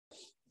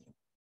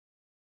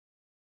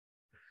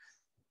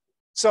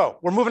So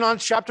we're moving on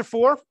to chapter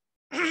 4.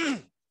 We're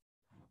going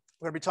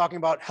to be talking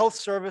about health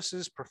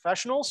services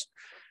professionals.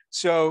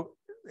 So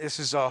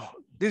these are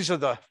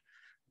the,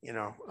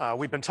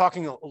 we've been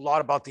talking a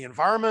lot about the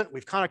environment.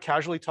 We've kind of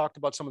casually talked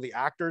about some of the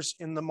actors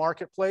in the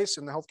marketplace,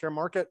 in the healthcare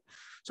market.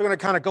 So I'm going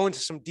to kind of go into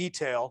some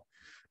detail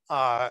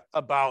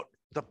about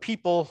the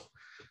people,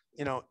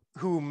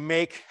 who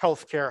make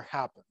healthcare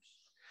happen.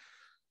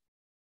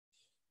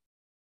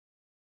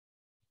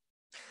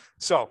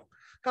 So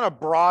kind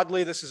of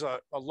broadly, this is a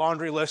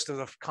laundry list of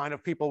the kind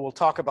of people we'll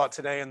talk about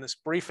today in this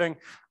briefing.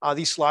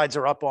 These slides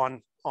are up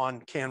on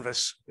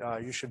Canvas.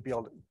 You should be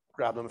able to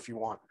grab them if you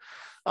want.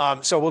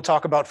 So we'll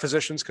talk about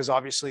physicians because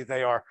obviously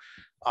they are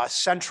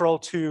central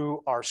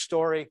to our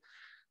story.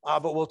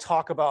 But we'll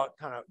talk about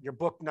kind of, your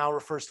book now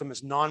refers to them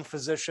as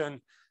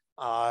non-physician.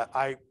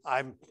 I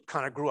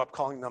kind of grew up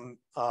calling them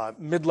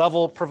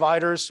mid-level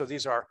providers. So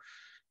these are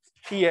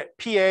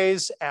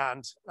PAs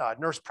and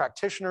nurse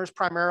practitioners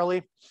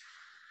primarily.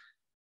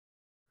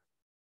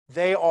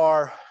 They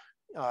are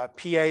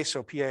PA,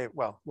 so PA,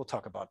 well, we'll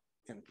talk about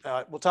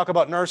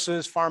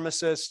nurses,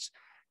 pharmacists,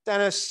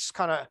 dentists,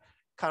 kind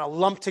of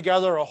lump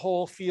together a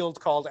whole field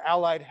called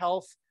allied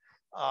health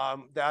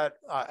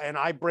and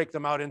I break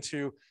them out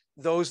into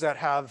those that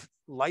have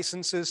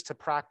licenses to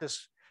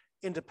practice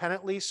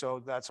independently.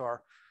 So that's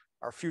our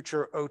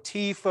future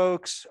OT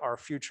folks, our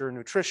future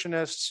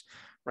nutritionists,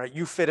 right?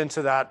 You fit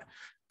into that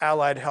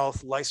allied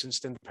health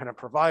licensed independent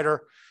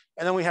provider.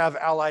 And then we have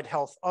allied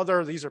health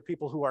other. These are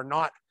people who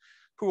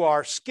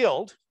are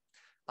skilled.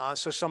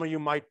 So some of you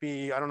might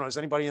be, I don't know, is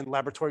anybody in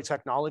laboratory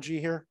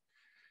technology here?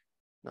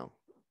 No.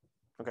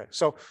 Okay.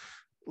 So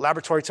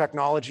laboratory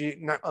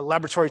technology, a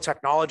laboratory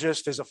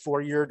technologist is a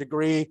 4-year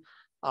degree.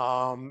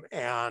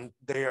 And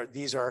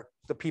these are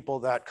the people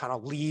that kind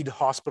of lead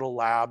hospital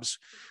labs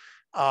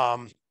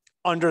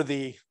under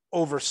the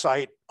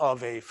oversight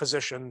of a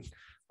physician.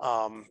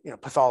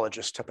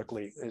 Pathologist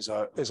typically is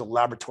a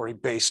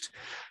laboratory-based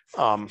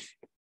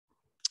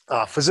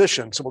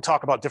physician. So we'll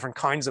talk about different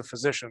kinds of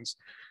physicians.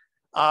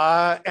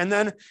 And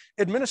then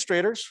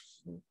administrators,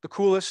 the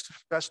coolest,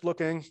 best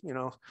looking,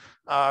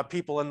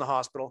 people in the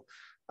hospital.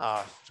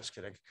 Just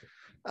kidding.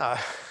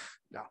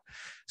 No.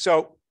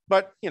 So,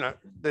 but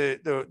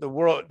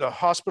the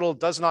hospital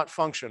does not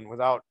function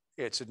without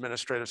its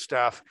administrative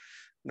staff,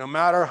 no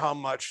matter how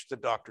much the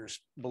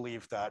doctors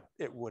believe that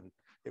it wouldn't.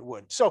 It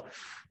would. So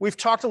we've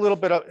talked a little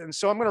bit and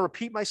so I'm going to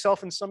repeat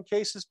myself in some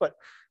cases, but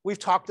we've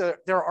talked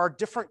there are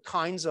different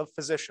kinds of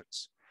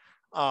physicians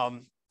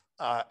out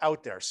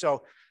there.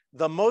 So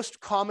the most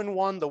common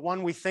one, the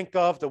one we think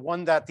of, the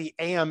one that the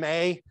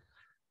AMA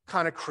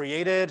kind of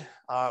created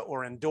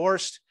or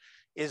endorsed,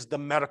 is the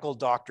medical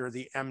doctor,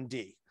 the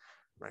MD,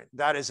 right?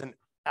 That is an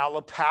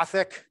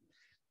allopathic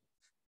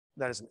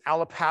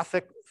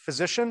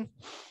physician.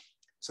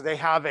 So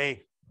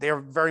they're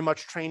very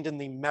much trained in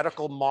the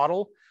medical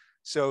model.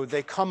 So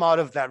they come out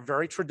of that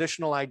very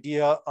traditional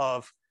idea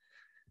of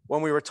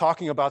when we were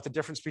talking about the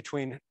difference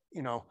between,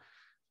 or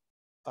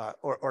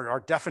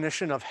our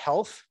definition of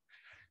health.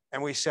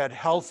 And we said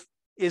health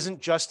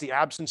isn't just the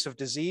absence of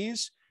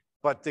disease,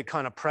 but the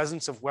kind of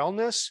presence of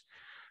wellness.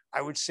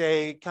 I would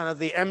say kind of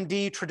the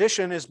MD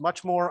tradition is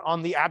much more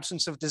on the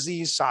absence of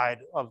disease side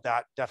of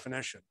that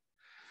definition.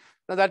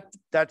 Now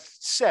that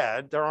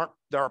said, there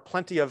are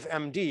plenty of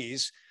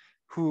MDs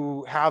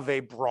who have a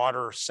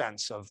broader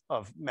sense of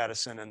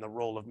medicine and the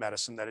role of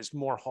medicine that is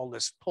more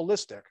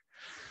holistic.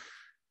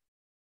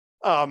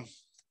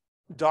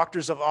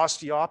 Doctors of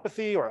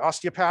osteopathy or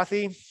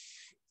osteopathy,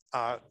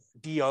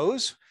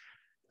 DOs,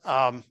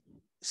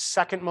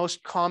 second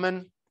most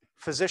common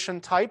physician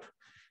type.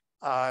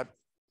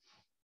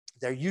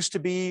 There used to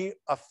be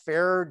a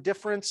fair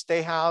difference.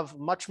 They have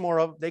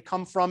they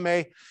come from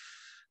a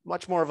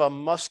much more of a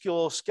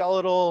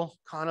musculoskeletal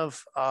kind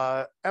of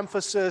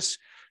emphasis.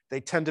 They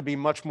tend to be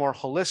much more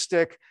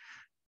holistic.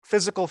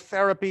 Physical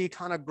therapy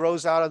kind of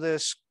grows out of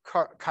this.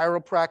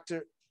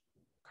 Chiropractors,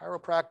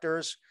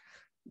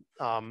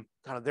 kind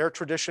of their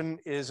tradition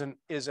is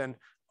an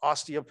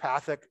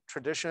osteopathic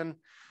tradition.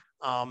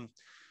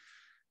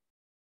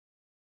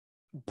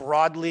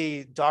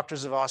 Broadly,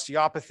 doctors of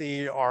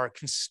osteopathy are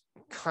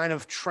kind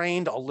of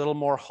trained a little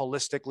more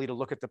holistically to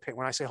look at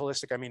when I say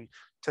holistic, I mean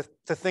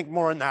to think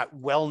more in that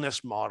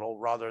wellness model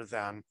rather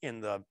than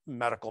in the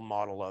medical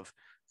model of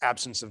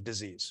absence of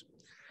disease.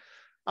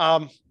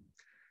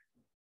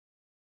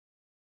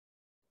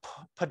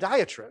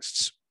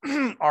 Podiatrists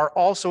are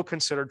also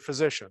considered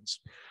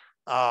physicians.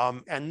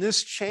 And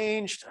this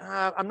changed,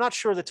 I'm not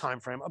sure the time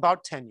frame,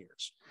 about 10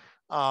 years.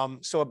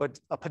 So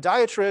a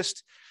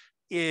podiatrist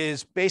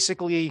is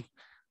basically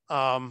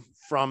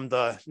from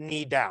the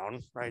knee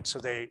down, right? So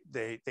they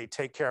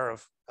take care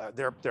of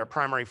their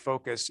primary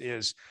focus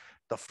is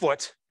the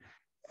foot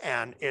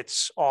and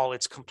all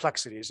its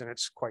complexities, and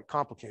it's quite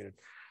complicated.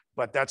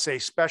 But that's a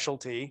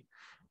specialty,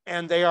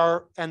 and they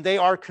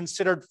are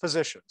considered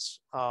physicians.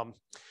 So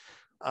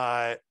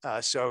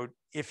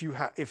if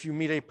you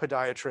meet a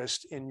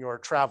podiatrist in your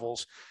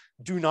travels,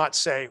 do not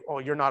say, oh,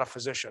 you're not a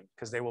physician,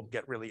 because they will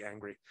get really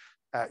angry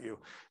at you.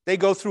 They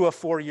go through a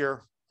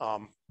 4-year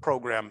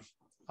program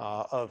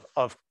of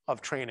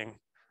training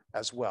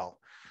as well.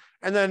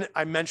 And then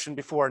I mentioned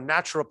before,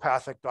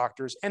 naturopathic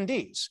doctors,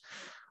 NDs,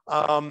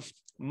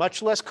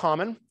 much less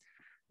common,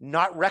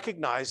 not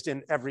recognized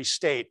in every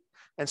state.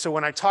 And so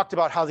when I talked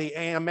about how the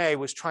AMA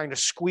was trying to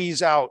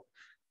squeeze out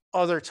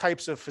other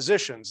types of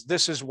physicians,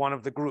 this is one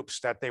of the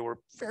groups that they were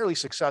fairly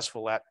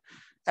successful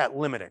at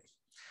limiting.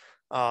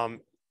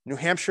 New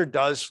Hampshire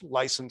does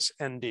license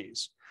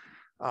NDs.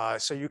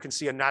 So you can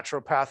see a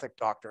naturopathic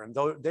doctor, and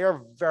though they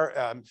are very,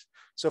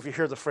 so if you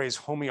hear the phrase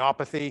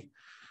homeopathy,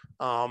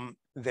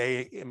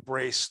 they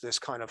embrace this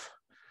kind of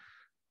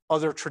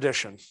other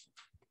tradition.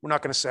 I'm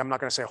not going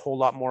to say a whole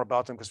lot more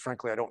about them, because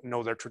frankly, I don't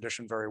know their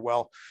tradition very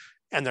well,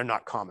 and they're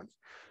not common.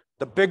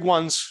 The big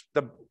ones,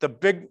 the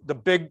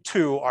big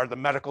two are the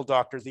medical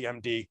doctor, the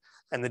MD,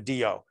 and the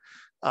DO.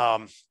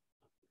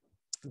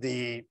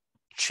 The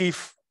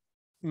chief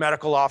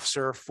medical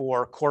officer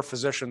for core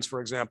physicians,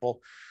 for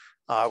example,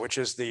 which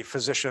is the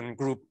physician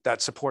group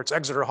that supports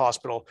Exeter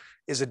Hospital,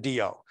 is a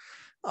DO.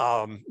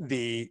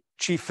 The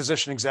chief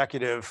physician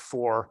executive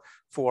for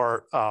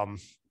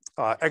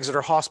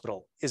Exeter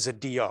Hospital is a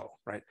DO,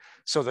 right?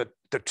 So that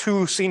the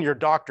two senior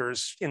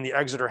doctors in the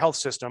Exeter health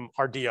system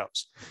are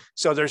DOs.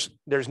 So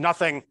there's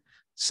nothing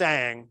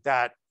saying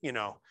that, you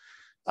know,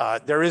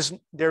 there is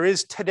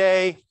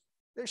today,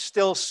 there's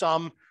still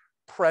some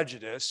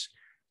prejudice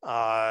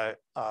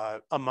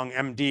among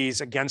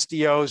MDs against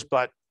DOs,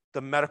 but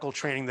the medical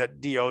training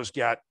that DOs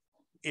get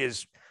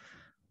is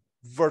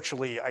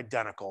virtually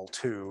identical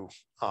to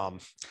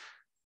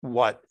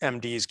what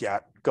MDs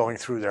get going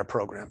through their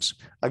programs.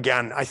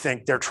 Again, I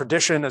think their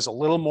tradition is a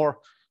little more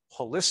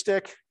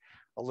holistic,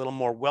 a little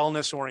more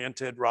wellness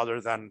oriented,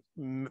 rather than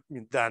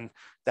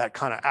that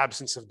kind of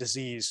absence of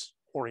disease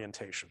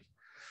orientation.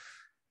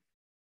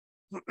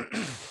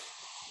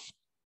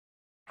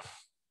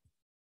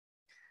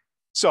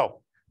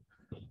 So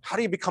how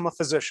do you become a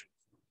physician?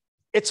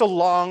 It's a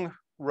long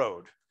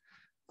road,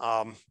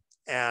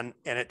 and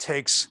it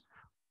takes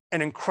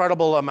an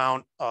incredible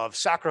amount of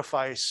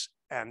sacrifice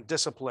and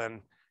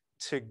discipline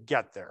to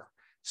get there.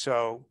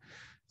 So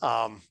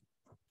I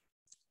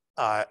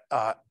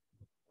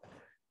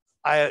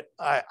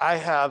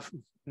have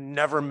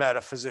never met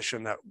a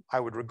physician that I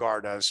would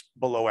regard as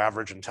below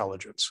average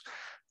intelligence.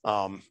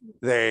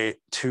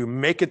 To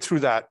make it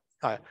through that,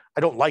 I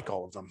don't like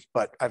all of them,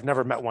 but I've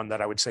never met one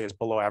that I would say is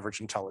below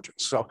average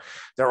intelligence. So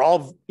they're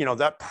all, you know,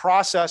 that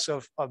process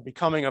of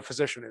becoming a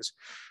physician is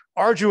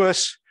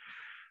arduous,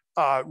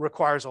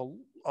 requires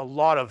a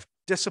lot of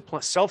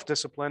discipline,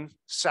 self-discipline,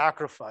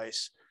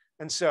 sacrifice.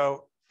 And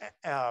so,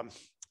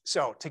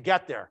 so to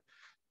get there,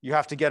 you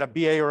have to get a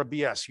BA or a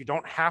BS. You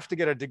don't have to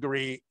get a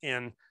degree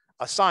in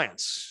a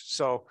science.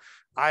 So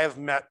I have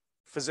met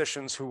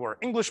physicians who are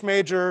English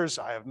majors.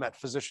 I have met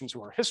physicians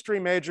who are history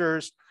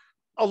majors,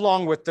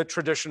 along with the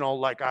traditional,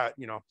 like,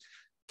 you know,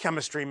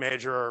 chemistry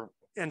major,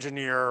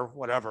 engineer,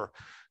 whatever.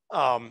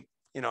 You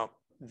know,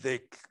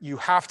 you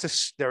have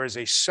to, there is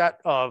a set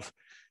of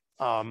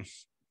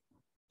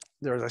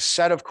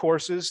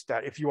courses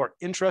that if you are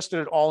interested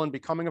at all in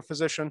becoming a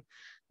physician,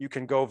 you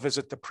can go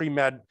visit the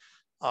pre-med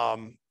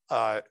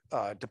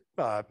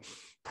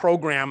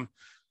program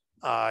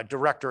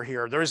director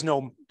here. There is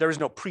no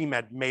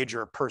pre-med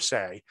major per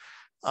se,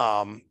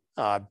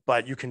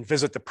 but you can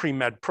visit the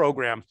pre-med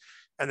program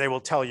and they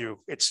will tell you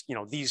it's, you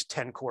know, these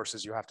 10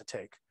 courses you have to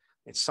take.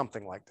 It's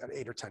something like that,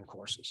 8 or 10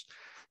 courses.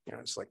 You know,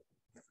 it's like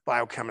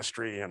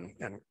biochemistry and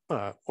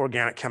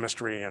organic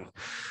chemistry and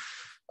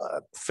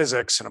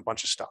physics and a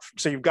bunch of stuff.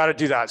 So you've got to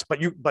do that,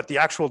 but the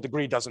actual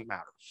degree doesn't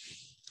matter.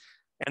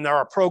 And there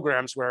are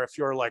programs where if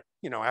you're like,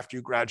 you know, after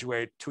you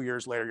graduate 2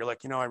 years later, you're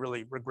like, you know, I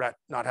really regret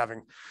not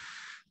having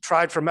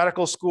tried for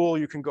medical school,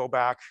 you can go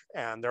back,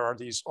 and there are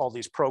all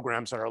these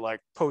programs that are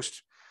like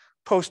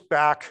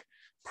post-bac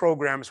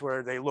programs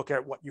where they look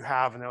at what you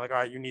have and they're like, all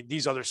right, you need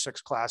these other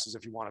 6 classes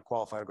if you want to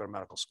qualify to go to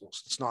medical school.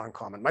 So it's not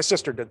uncommon. My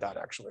sister did that,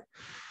 actually.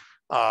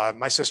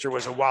 My sister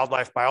was a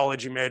wildlife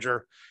biology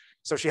major,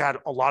 so she had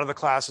a lot of the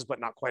classes,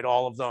 but not quite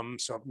all of them.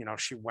 So, you know,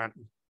 she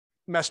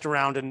messed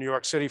around in New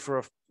York City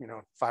for,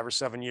 5 or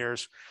 7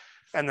 years,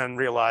 and then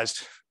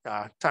realized,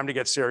 time to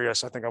get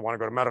serious. I think I want to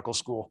go to medical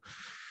school.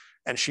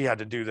 And she had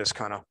to do this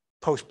kind of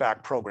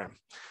post-bac program.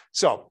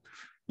 So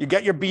you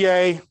get your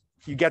BA,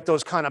 you get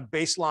those kind of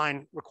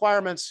baseline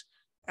requirements,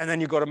 and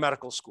then you go to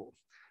medical school.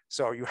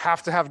 So you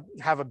have to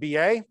have a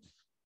BA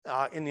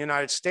in the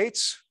United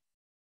States.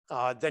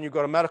 Then you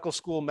go to medical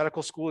school.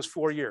 Medical school is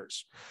 4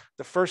 years.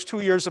 The first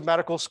 2 years of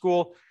medical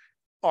school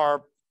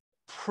are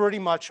pretty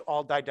much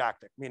all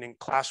didactic, meaning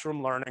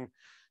classroom learning.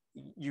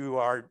 You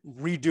are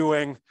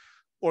redoing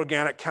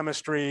organic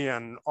chemistry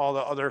and all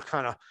the other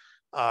kind of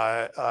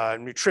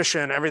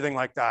nutrition, everything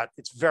like that.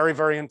 It's very,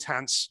 very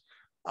intense.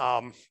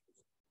 2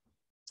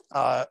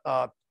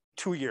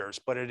 years,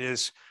 but it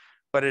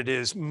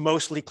is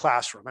mostly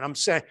classroom. And I'm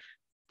saying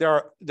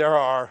there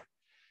are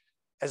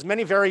as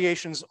many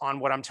variations on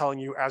what I'm telling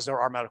you as there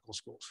are medical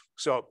schools.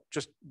 So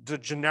just the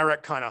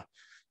generic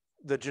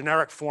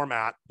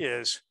format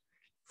is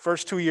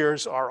first 2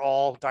 years are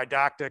all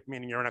didactic,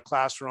 meaning you're in a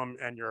classroom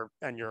and you're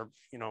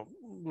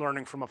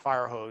learning from a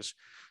fire hose.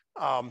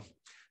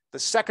 The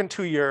second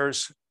 2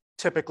 years,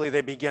 typically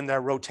they begin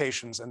their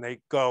rotations and they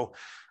go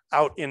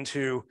out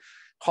into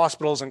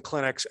hospitals and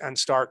clinics and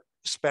start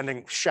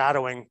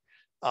shadowing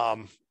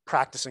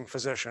practicing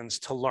physicians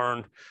to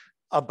learn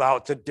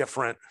about the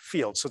different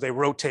fields. So they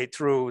rotate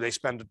through, they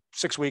spend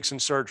 6 weeks in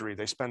surgery,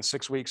 they spend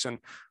 6 weeks in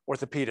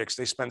orthopedics,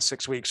 they spend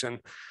 6 weeks in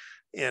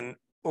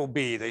OB,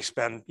 they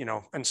spend,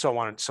 and so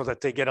on, so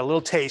that they get a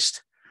little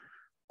taste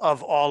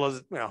of all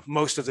of,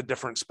 most of the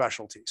different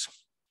specialties.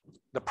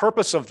 The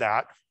purpose of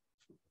that,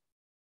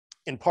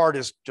 in part,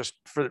 is just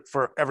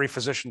for every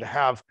physician to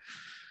have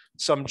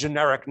some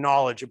generic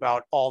knowledge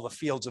about all the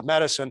fields of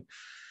medicine,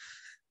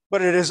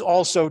 but it is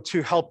also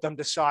to help them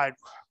decide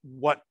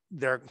where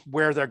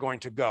they're going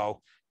to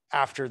go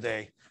after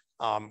they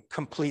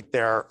complete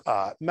their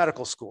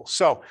medical school.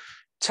 So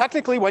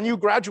technically, when you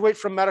graduate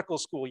from medical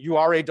school, you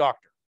are a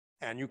doctor,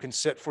 and you can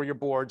sit for your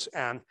boards,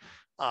 and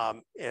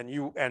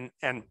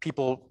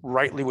people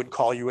rightly would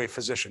call you a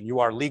physician. You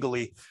are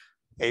legally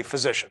a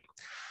physician.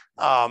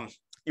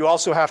 You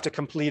also have to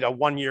complete a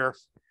 1 year.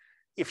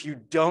 If you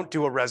don't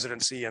do a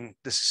residency, and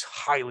this is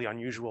highly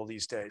unusual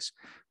these days,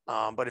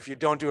 but if you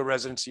don't do a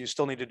residency, you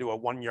still need to do a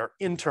 1 year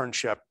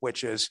internship,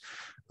 which is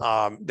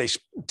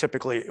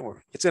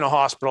it's in a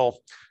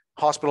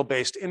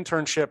hospital-based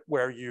internship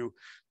where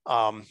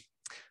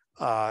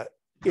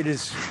it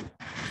is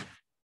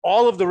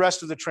all of the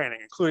rest of the training,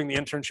 including the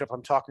internship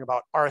I'm talking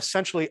about, are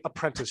essentially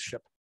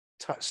apprenticeship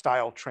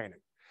style training,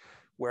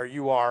 where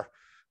you are,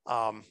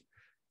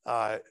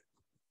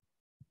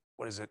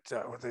 what is it?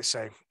 What they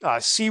say?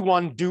 See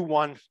one, do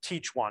one,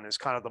 teach one is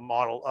kind of the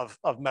model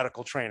of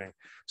medical training.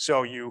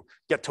 So you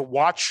get to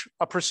watch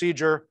a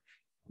procedure,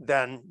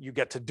 then you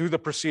get to do the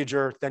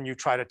procedure, then you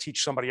try to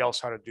teach somebody else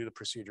how to do the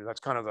procedure. That's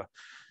kind of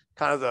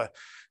the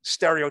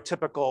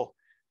stereotypical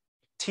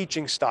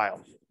teaching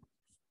style.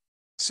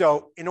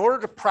 So in order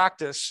to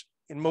practice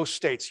in most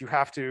states, you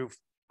have to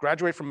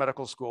graduate from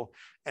medical school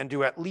and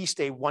do at least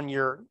a 1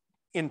 year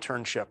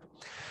internship.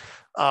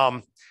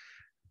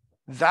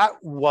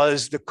 That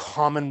was the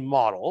common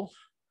model.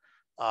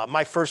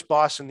 My first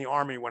boss in the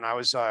Army, when I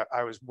was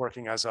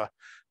working as a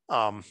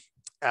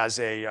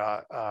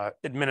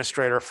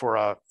administrator for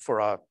a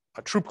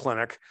troop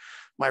clinic,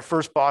 my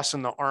first boss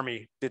in the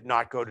Army did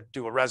not go to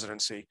do a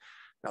residency.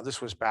 Now this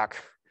was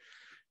back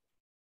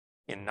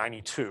in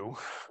 '92,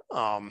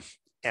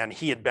 and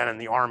he had been in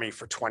the Army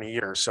for 20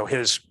 years, so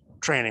his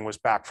training was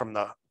back from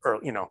the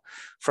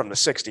from the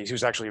 '60s. He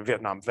was actually a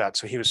Vietnam vet,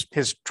 so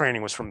his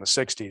training was from the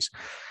 '60s.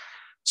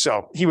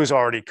 So he was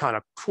already kind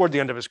of toward the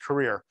end of his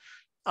career.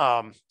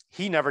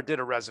 He never did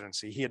a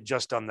residency. He had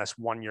just done this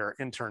 1 year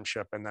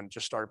internship and then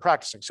just started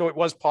practicing. So it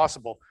was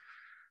possible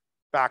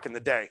back in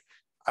the day.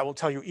 I will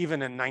tell you,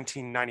 even in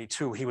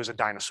 1992, he was a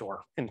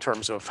dinosaur in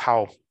terms of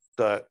how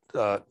the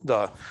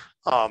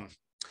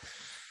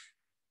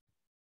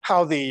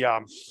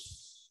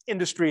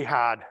industry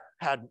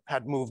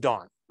had moved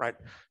on, right?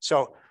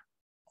 So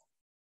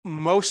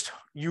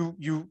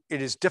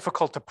it is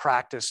difficult to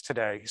practice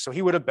today. So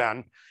he would have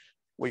been,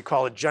 we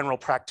call it general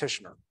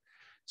practitioner.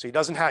 So he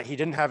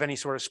didn't have any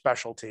sort of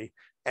specialty,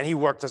 and he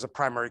worked as a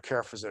primary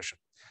care physician.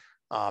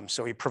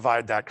 So he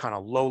provided that kind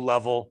of low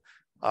level,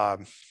 no,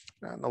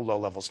 low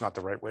level is not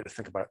the right way to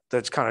think about it.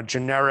 That's kind of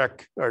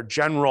generic or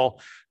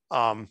general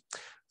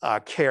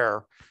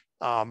care.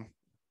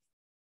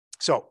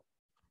 So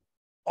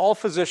all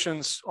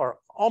physicians, or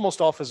almost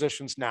all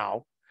physicians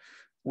now,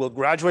 will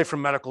graduate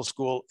from medical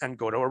school and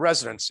go to a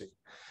residency.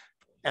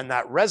 And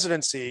that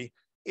residency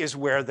is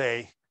where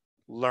they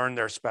learn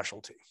their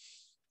specialty.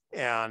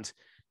 And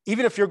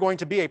even if you're going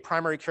to be a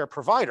primary care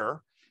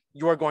provider,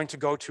 you are going to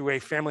go to a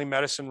family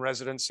medicine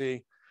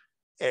residency,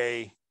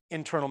 a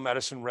internal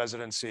medicine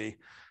residency,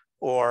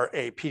 or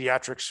a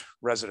pediatrics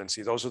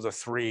residency. Those are the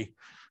three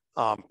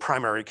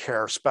primary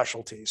care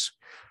specialties,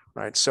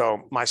 right?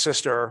 So my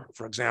sister,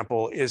 for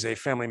example, is a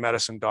family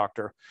medicine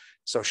doctor.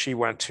 So she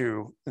went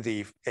to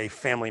a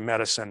family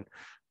medicine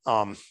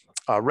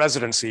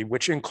residency,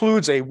 which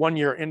includes a 1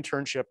 year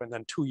internship and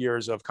then 2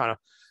 years of kind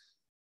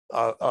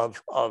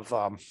of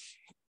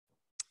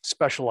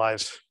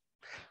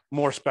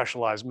more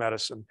specialized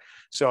medicine.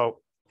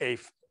 So and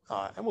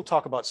we'll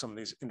talk about some of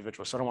these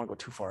individuals, so I don't want to go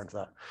too far into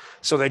that.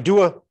 So they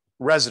do a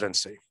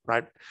residency,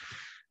 right?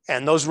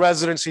 And those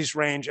residencies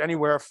range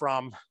anywhere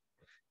from,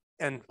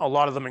 and a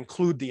lot of them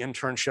include the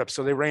internship,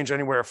 so they range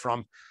anywhere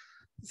from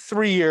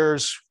 3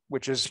 years,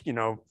 which is,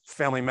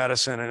 family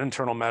medicine and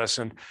internal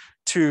medicine,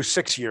 to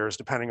 6 years,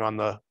 depending on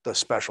the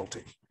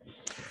specialty.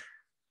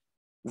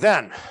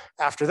 Then,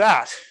 after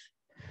that,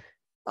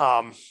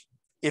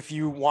 if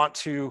you want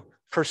to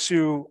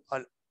pursue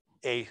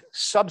a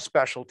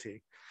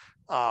subspecialty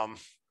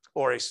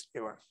or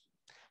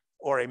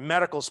a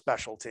medical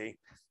specialty,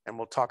 and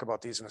we'll talk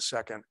about these in a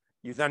second,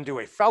 you then do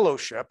a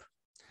fellowship,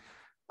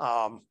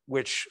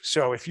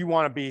 So if you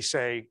want to be,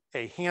 say,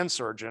 a hand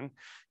surgeon,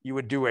 you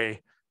would do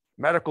a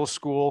medical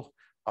school,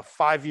 a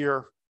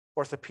 5-year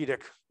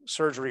orthopedic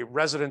surgery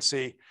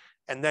residency,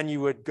 and then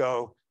you would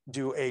go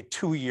do a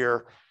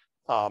 2-year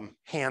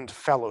hand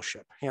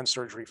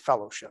surgery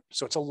fellowship.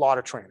 So it's a lot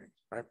of training,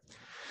 right?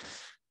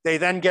 They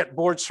then get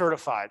board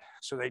certified.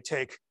 So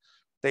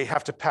they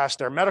have to pass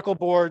their medical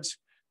boards,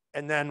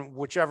 and then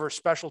whichever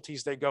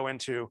specialties they go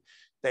into,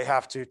 they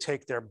have to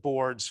take their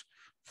boards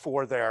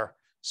for their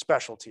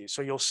specialties.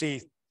 So you'll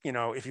see,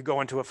 if you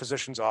go into a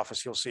physician's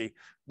office, you'll see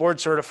board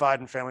certified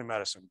in family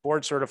medicine,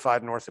 board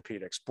certified in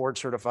orthopedics, board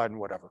certified in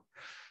whatever.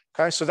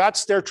 Okay, so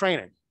that's their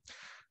training.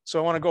 So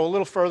I want to go a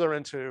little further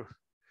into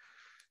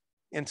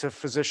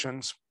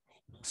physicians.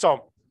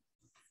 So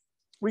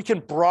we can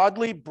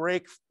broadly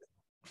break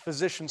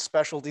physician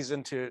specialties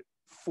into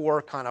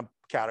 4 kind of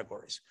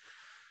categories: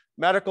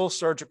 medical,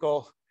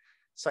 surgical,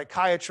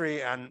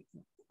 psychiatry, and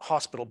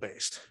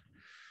hospital-based.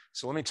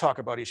 So let me talk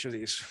about each of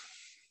these.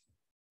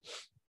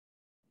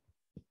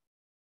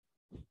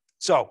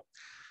 So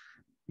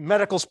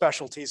medical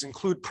specialties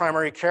include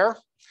primary care,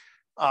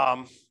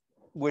 and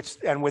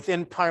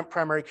within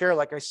primary care,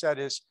 like I said,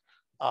 is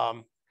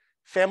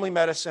family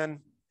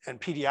medicine and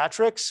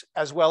pediatrics,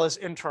 as well as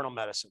internal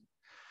medicine.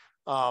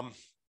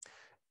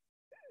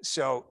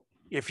 So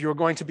if you're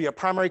going to be a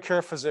primary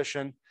care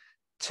physician,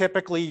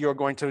 typically you're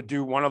going to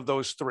do one of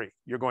those 3.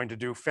 You're going to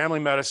do family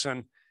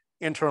medicine,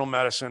 internal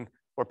medicine,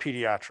 or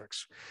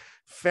pediatrics.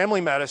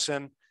 Family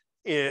medicine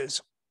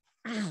is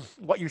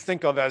what you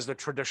think of as the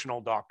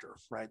traditional doctor,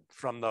 right?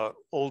 From the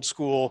old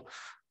school,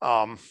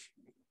 carrying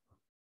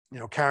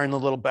the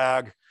little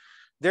bag.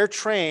 They're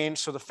trained,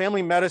 so the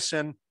family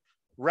medicine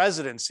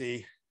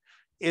residency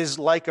is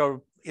like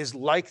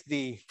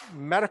the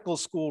medical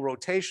school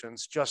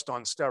rotations, just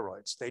on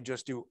steroids. They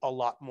just do a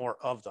lot more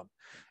of them.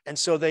 And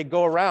so they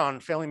go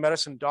around, family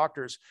medicine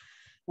doctors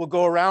will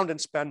go around and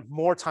spend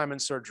more time in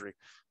surgery,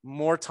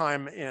 more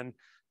time in,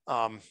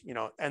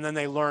 and then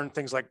they learn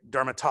things like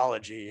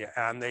dermatology,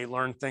 and they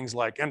learn things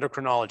like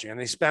endocrinology, and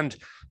they spend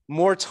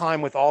more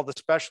time with all the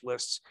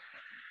specialists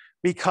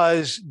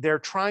because they're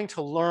trying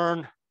to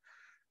learn,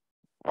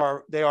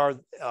 or they are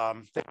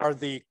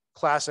the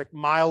classic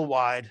mile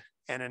wide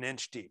and an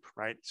inch deep,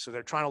 right? So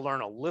they're trying to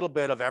learn a little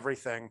bit of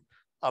everything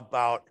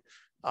about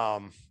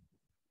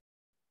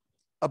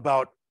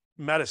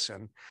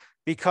medicine,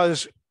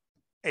 because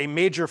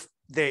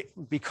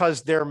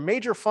their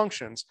major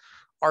functions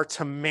are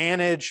to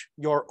manage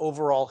your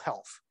overall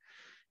health.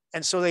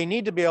 And so they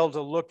need to be able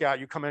to look at,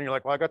 you come in, you're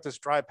like, well, I got this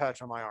dry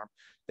patch on my arm.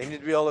 They need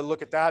to be able to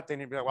look at that. They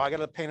need to be like, well, I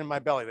got a pain in my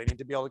belly. They need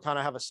to be able to kind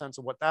of have a sense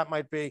of what that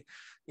might be.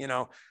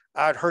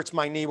 It hurts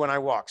my knee when I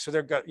walk. So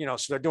they're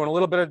doing a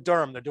little bit of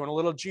derm, they're doing a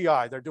little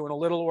GI, they're doing a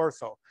little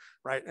ortho,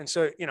 right? And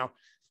so,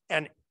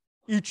 and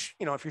each,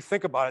 if you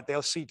think about it,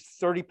 they'll see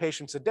 30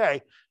 patients a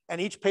day, and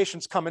each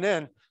patient's coming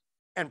in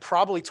and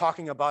probably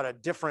talking about a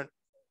different,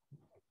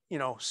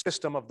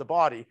 system of the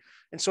body.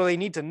 And so they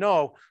need to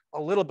know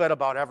a little bit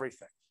about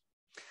everything.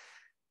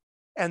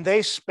 And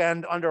they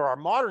spend, under our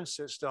modern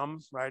system,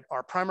 right,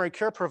 our primary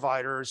care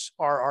providers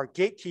are our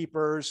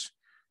gatekeepers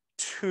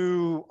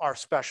to our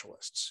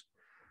specialists.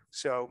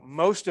 So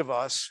most of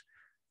us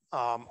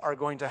are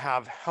going to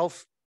have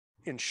health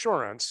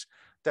insurance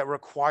that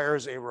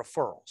requires a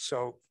referral.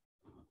 So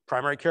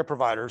primary care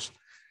providers,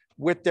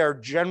 with their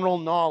general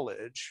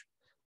knowledge,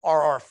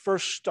 are our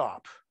first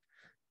stop,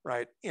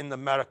 right, in the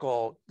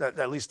medical,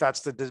 at least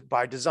that's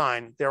by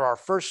design, they're our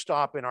first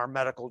stop in our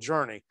medical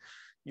journey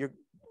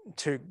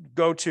to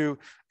go to.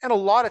 And a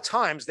lot of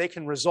times they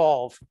can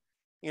resolve,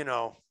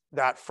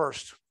 that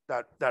first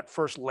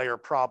layer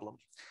problem.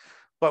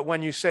 But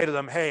when you say to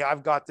them, hey,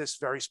 I've got this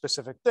very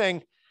specific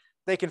thing,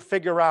 they can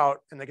figure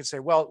out, and they can say,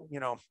 well,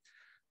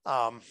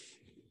 I've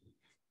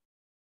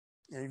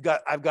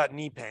got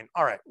knee pain.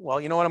 All right,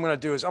 well, you know what I'm going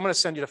to do is I'm going to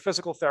send you to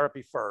physical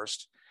therapy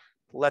first,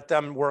 let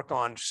them work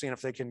on seeing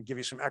if they can give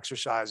you some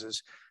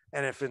exercises.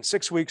 And if in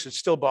 6 weeks it's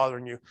still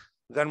bothering you,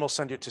 then we'll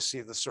send you to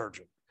see the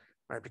surgeon,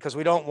 right? Because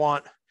we don't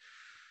want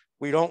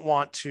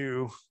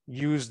to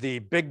use the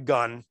big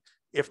gun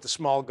if the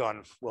small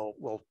gun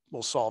will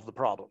solve the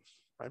problem,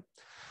 right?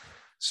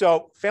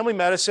 So family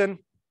medicine,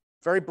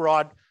 very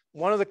broad.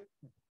 One of the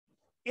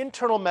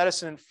internal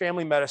medicine and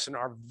family medicine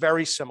are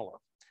very similar.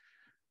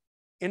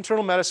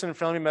 Internal medicine and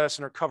family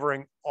medicine are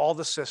covering all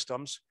the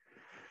systems.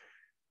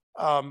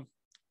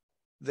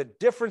 The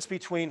difference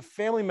between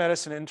family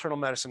medicine and internal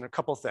medicine are a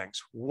couple of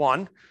things.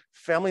 One,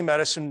 family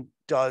medicine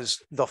does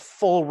the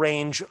full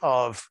range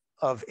of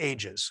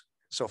ages.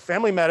 So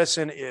family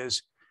medicine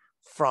is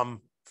from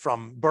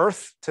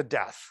birth to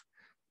death,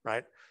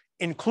 right?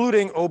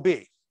 Including OB.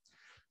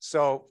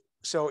 So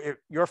if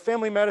your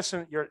family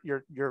medicine,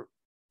 you're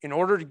in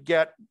order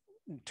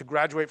to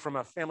graduate from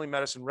a family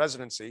medicine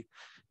residency,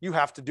 you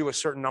have to do a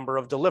certain number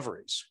of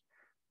deliveries,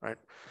 right?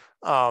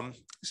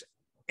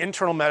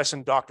 Internal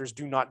medicine doctors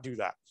do not do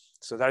that.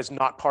 So that is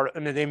not part of, I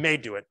mean, they may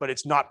do it, but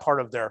it's not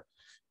part of their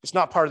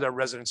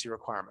residency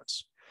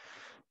requirements.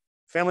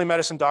 family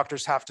medicine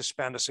doctors have to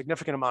spend a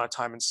significant amount of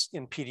time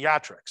in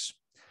pediatrics.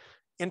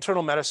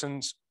 Internal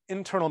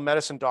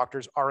medicine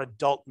doctors are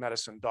adult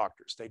medicine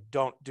doctors. They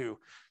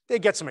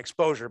get some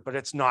exposure, but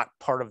it's not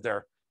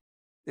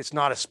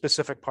a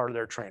specific part of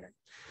their training.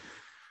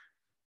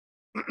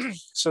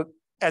 So,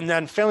 and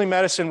then family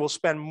medicine will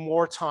spend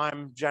more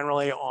time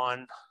generally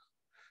on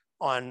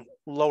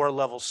lower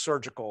level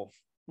surgical,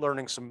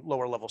 learning some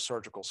lower level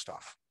surgical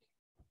stuff.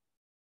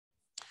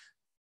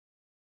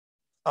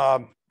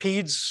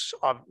 Peds,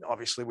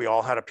 obviously we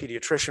all had a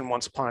pediatrician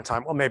once upon a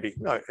time. Well, maybe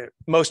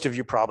most of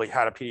you probably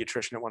had a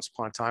pediatrician at once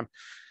upon a time.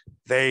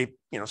 They,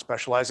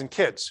 specialize in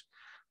kids.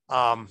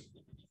 I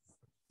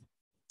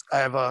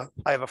have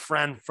a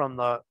friend from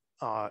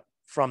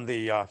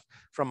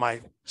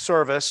my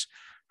service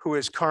who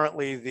is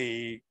currently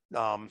the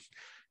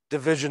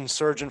division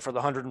surgeon for the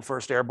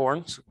 101st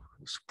Airborne. So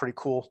it's a pretty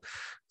cool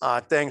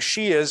thing.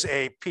 She is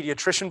a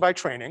pediatrician by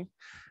training,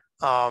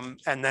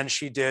 and then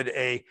she did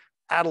a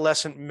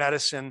adolescent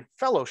medicine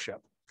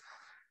fellowship.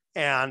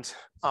 And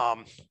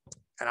I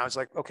was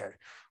like, okay,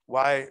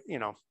 why,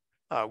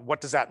 what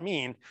does that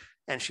mean?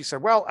 And she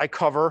said, well, I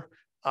cover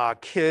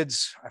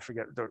kids, I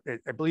forget,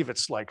 I believe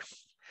it's like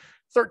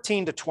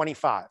 13 to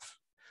 25,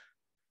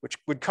 which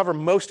would cover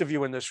most of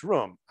you in this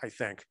room, I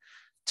think.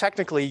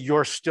 Technically,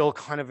 you're still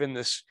kind of in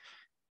this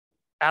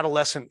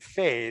adolescent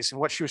phase. And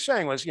what she was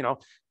saying was,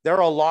 there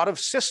are a lot of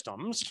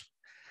systems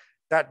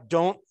that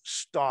don't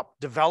stop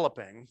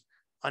developing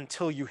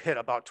until you hit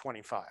about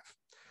 25.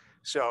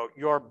 So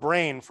your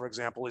brain, for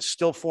example, is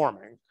still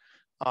forming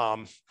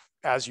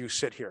as you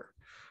sit here,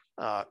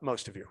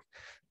 most of you,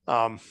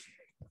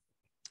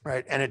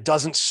 right? And it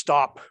doesn't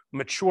stop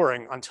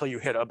maturing until you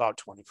hit about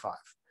 25,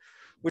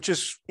 which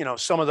is,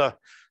 some of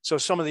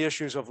the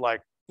issues of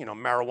like,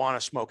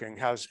 marijuana smoking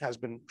has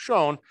been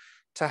shown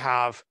to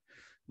have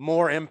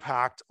more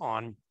impact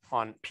on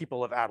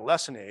people of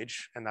adolescent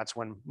age, and that's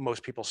when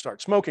most people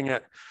start smoking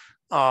it,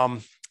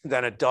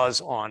 than it does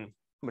on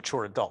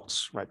mature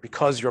adults, right?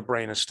 Because your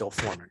brain is still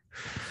forming.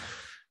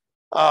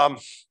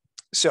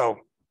 So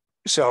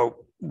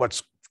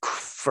what's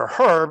for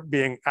her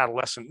being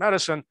adolescent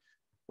medicine,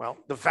 well,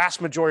 the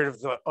vast majority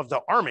of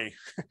the Army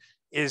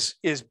is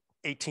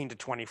 18 to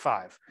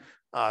 25.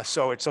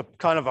 So it's a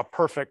kind of a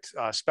perfect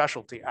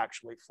specialty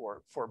actually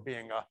for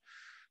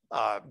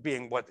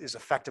being what is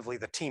effectively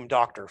the team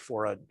doctor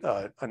for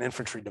an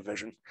infantry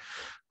division.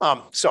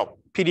 So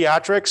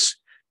pediatrics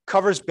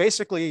covers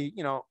basically,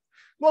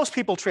 most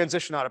people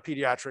transition out of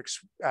pediatrics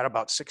at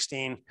about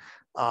 16,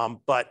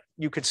 but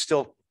you could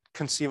still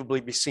conceivably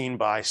be seen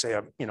by, say,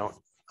 an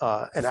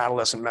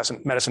adolescent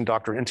medicine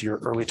doctor into your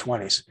early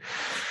 20s,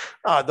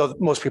 though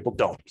most people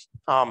don't.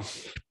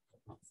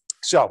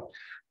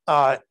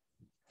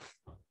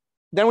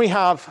 Then we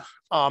have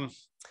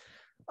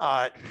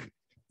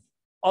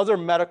other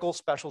medical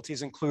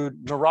specialties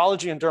include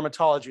neurology and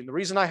dermatology. And the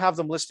reason I have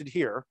them listed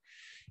here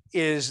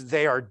is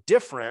they are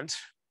different.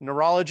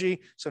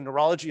 Neurology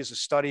is a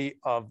study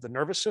of the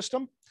nervous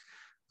system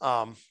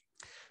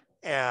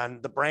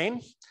and the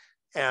brain.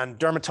 And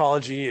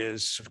dermatology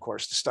is, of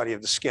course, the study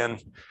of the skin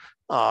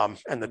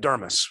and the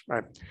dermis,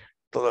 right?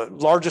 The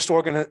largest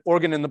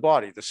organ in the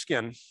body, the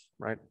skin,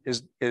 right,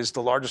 is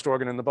the largest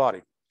organ in the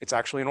body. It's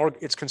actually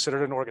it's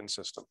considered an organ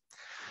system.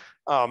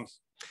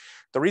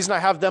 The reason I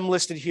have them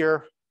listed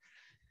here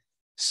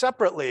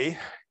separately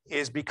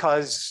is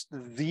because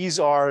these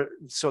are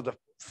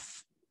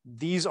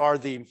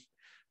the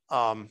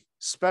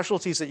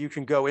specialties that you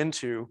can go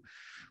into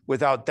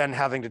without then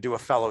having to do a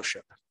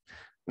fellowship.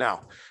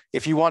 Now,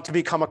 if you want to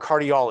become a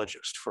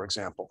cardiologist, for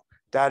example,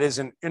 that is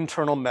an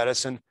internal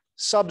medicine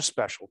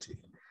subspecialty.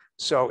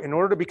 So in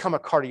order to become a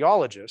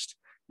cardiologist,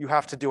 you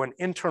have to do an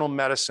internal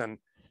medicine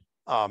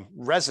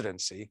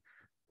residency,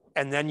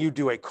 and then you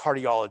do a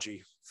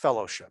cardiology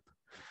fellowship.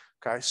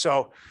 Okay,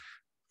 so,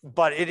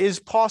 but it is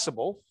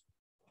possible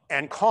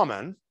and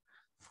common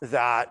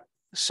that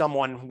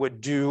someone would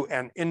do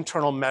an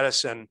internal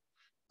medicine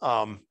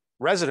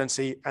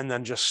residency and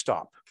then just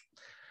stop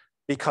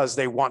because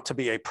they want to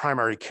be a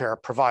primary care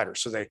provider.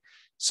 So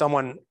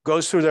someone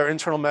goes through their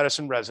internal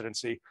medicine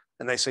residency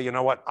and they say, you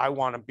know what, I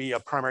want to be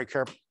a primary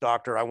care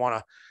doctor. I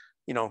want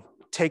to,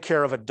 take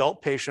care of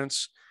adult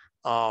patients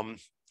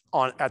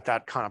at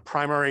that kind of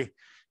primary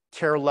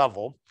care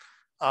level,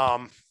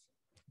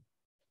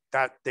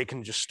 that they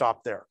can just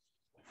stop there.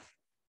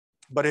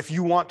 But if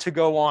you want to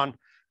go on,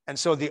 and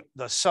so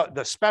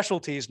the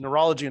specialties,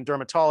 neurology and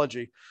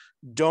dermatology,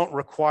 don't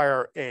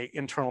require an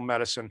internal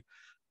medicine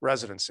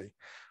residency.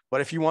 But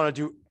if you want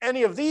to do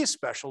any of these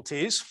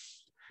specialties,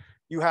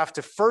 you have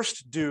to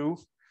first do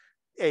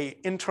an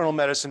internal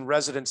medicine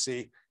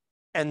residency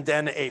and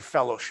then a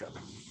fellowship.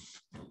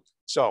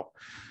 So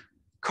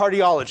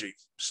cardiology,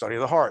 study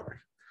of the heart.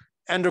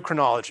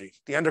 Endocrinology,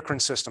 the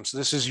endocrine system. So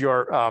this is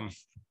your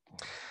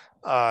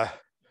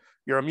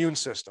immune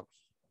system.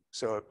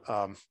 So,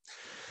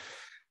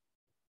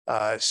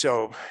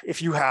 so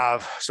if you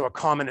have, a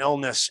common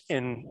illness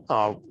in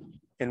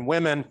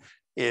women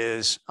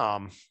is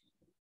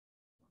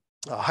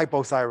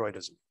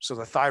hypothyroidism. So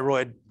the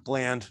thyroid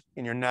gland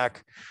in your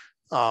neck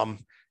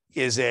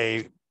is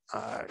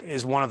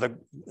one of the,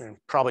 and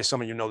probably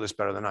some of you know this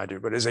better than I do,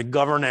 but is a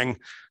governing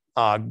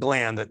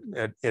gland that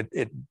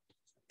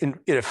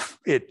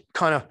it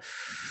kind of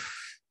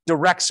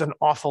directs an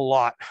awful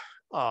lot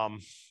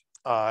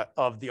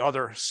of the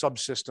other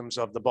subsystems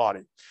of the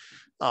body.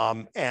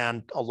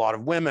 And a lot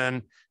of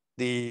women,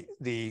 the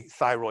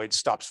thyroid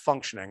stops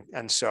functioning.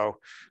 And so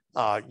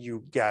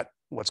you get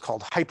what's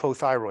called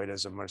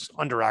hypothyroidism, or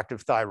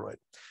underactive thyroid.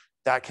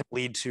 That can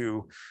lead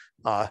to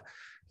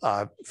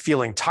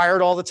feeling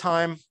tired all the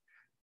time,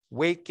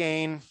 weight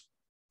gain,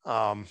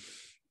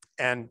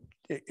 and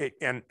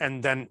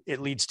then it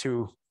leads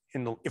to,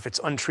 if it's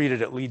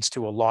untreated, it leads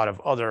to a lot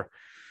of other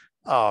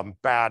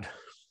bad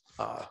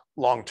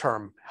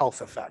long-term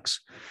health effects.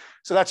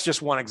 So that's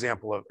just one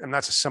example of, and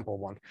that's a simple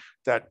one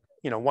that,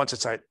 once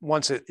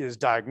it is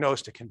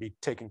diagnosed, it can be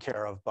taken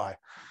care of by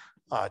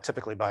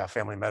typically by a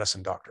family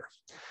medicine doctor.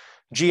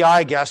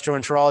 GI,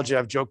 gastroenterology,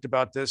 I've joked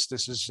about this.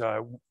 This is,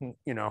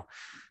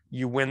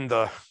 you win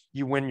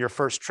your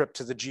first trip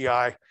to the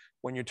GI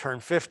when you turn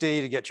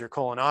 50 to get your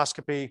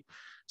colonoscopy.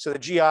 So the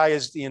GI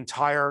is the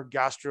entire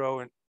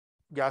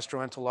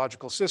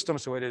gastroenterological system.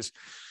 So it is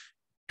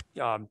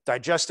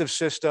digestive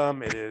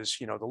system. It is,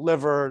 the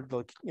liver,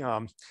 the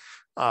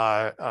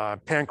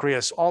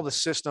pancreas, all the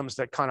systems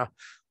that kind of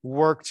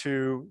work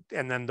to,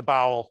 and then the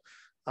bowel.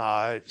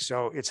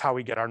 So it's how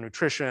we get our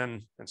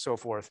nutrition and so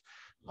forth.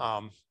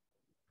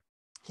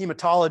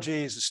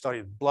 Hematology is the study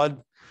of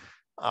blood.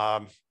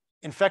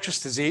 Infectious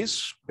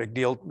disease, big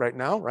deal right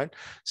now, right?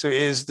 So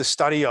is the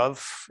study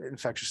of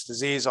infectious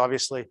disease,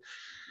 obviously.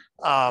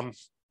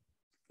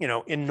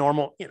 In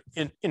normal,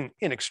 in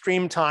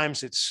extreme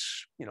times,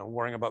 it's,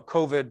 worrying about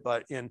COVID,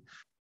 but in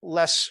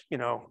less,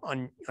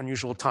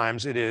 unusual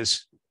times, it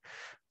is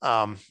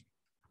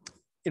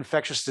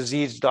infectious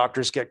disease.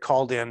 Doctors get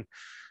called in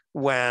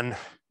when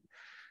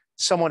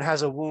someone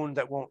has a wound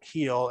that won't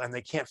heal and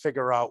they can't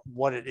figure out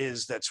what it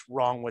is that's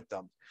wrong with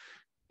them.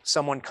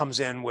 Someone comes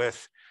in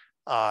with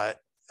a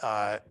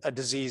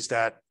disease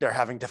that they're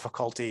having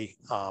difficulty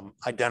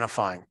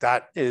identifying.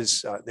 That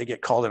is, they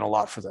get called in a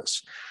lot for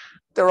this.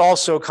 They're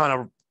also kind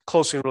of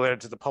closely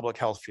related to the public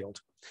health field.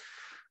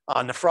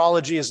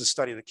 Nephrology is the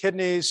study of the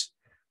kidneys.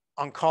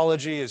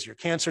 Oncology is your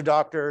cancer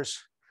doctors.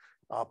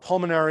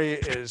 Pulmonary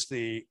is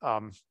the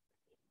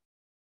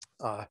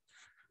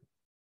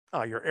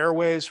your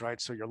airways,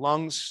 right? So your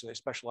lungs, they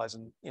specialize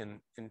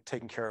in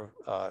taking care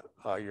of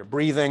your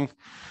breathing,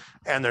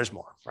 and there's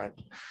more, right?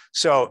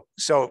 So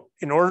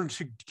in order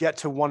to get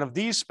to one of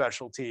these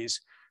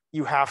specialties,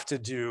 you have to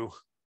do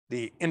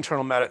the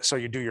internal medicine. So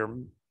you do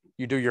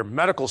your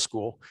medical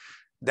school,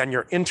 then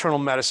your internal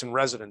medicine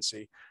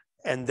residency,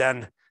 and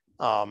then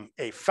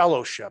a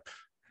fellowship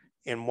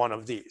in one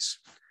of these.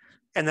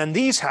 And then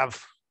these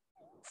have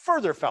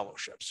further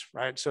fellowships,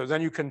 right? So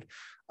then you can,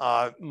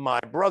 my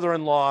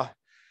brother-in-law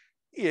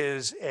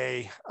is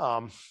a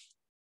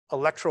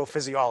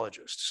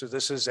electrophysiologist. So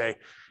this is a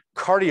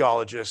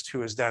cardiologist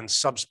who is then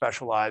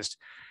subspecialized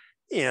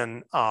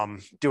in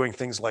doing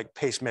things like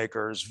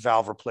pacemakers,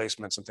 valve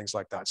replacements, and things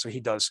like that. So he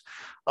does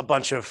a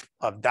bunch of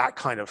that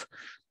kind of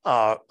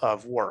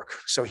work.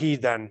 So he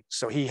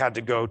had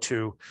to go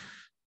to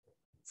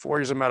 4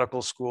 years of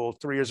medical school,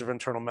 3 years of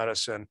internal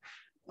medicine,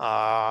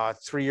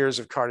 3 years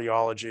of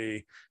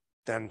cardiology,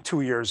 then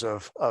 2 years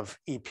of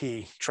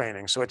EP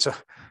training. So it's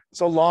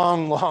a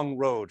long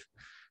road,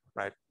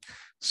 right?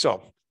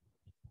 So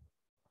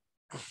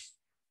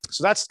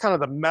that's kind of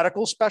the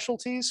medical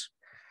specialties.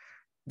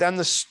 Then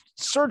the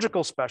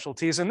surgical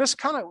specialties, and this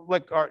kind of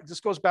this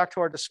goes back to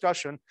our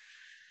discussion.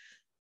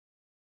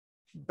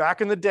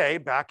 Back in the day,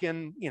 back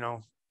in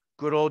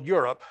good old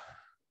Europe,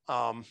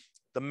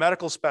 the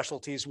medical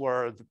specialties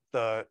were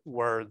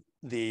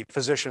the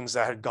physicians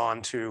that had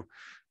gone to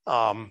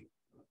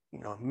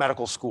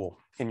medical school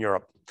in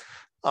Europe.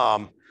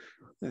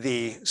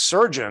 The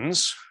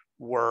surgeons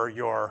were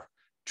your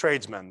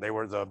tradesmen. They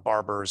were the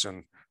barbers,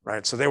 and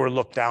right, so they were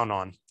looked down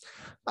on.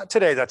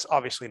 Today, that's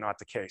obviously not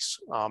the case.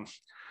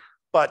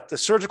 But the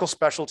surgical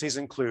specialties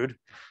include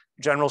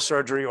general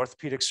surgery,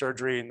 orthopedic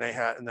surgery, and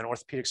then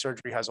orthopedic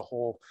surgery has a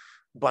whole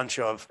bunch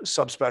of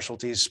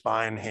subspecialties: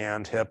 spine,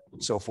 hand, hip,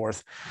 and so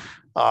forth.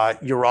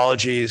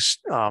 Urology's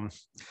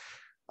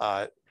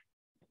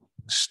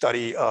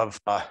study of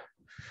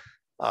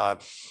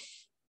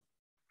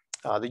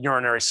the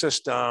urinary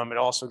system. It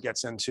also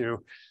gets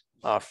into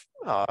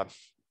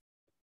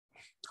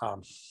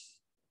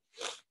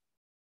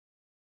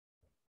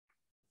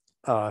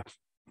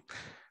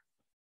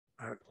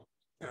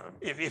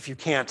if you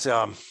can't,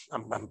 I'm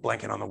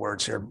blanking on the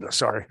words here,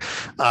 sorry,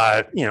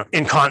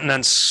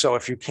 incontinence. So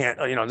if you can't,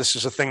 this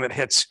is a thing that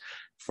hits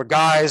for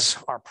guys.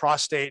 Our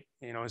prostate,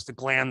 is the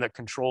gland that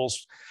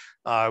controls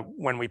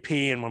when we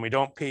pee and when we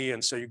don't pee.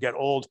 And so you get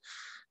old,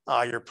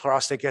 your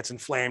prostate gets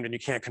inflamed and you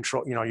can't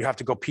control, you have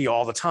to go pee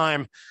all the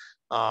time.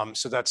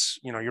 So that's,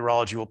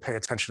 urology will pay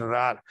attention to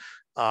that.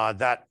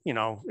 That, you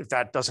know, if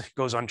that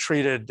goes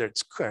untreated,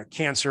 it's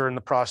cancer in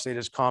the prostate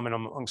is common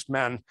amongst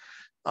men.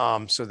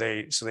 So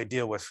they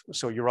deal with,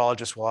 so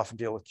urologists will often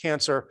deal with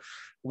cancer.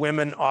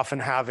 Women often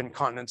have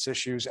incontinence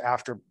issues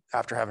after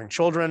having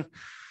children.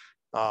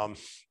 You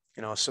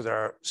know, so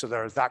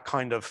there's that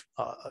kind of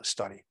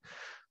study.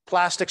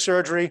 Plastic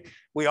surgery,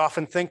 we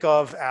often think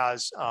of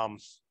as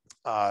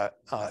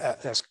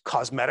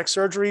cosmetic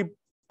surgery,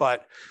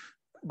 but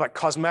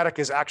cosmetic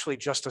is actually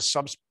just a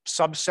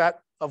subset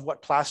of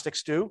what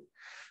plastics do.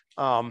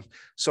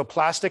 So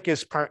plastic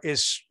is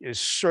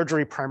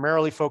surgery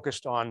primarily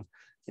focused on,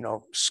 you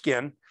know,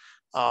 skin,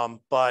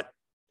 but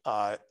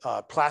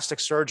plastic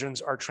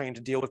surgeons are trained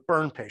to deal with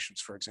burn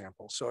patients, for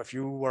example. So if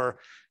you were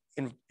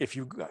in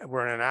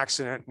an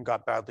accident and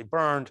got badly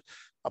burned,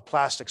 a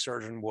plastic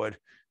surgeon would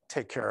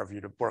take care of you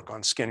to work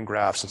on skin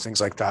grafts and things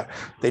like that.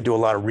 They do a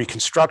lot of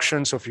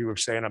reconstruction. So if you were,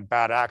 say, in a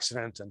bad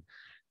accident and,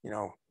 you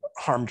know,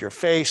 harmed your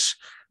face,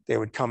 they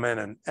would come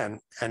in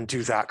and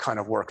do that kind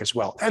of work as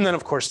well. And then,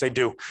 of course, they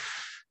do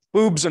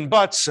boobs and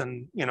butts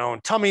and, you know,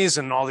 and tummies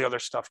and all the other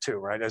stuff too,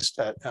 right?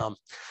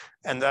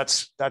 And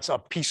that's a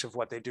piece of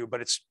what they do.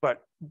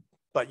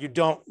 But you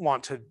don't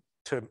want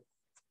to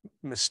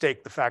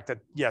mistake the fact that,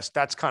 yes,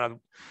 that's kind of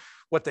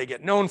what they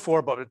get known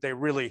for, but they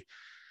really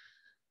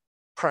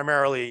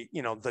primarily,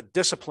 you know, the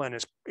discipline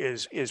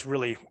is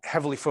really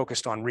heavily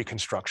focused on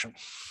reconstruction,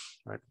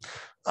 right?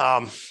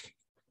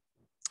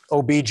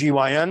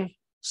 OB/GYN,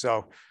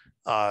 so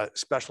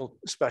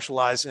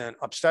specialize in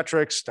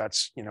obstetrics.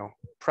 That's, you know,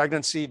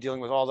 pregnancy,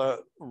 dealing with all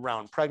the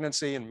around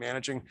pregnancy and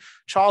managing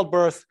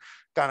childbirth.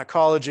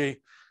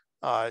 Gynecology,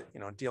 you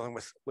know, dealing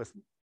with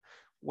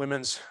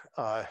women's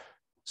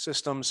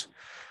systems.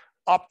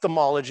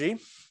 Ophthalmology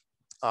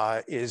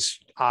is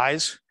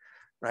eyes,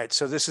 right?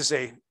 So this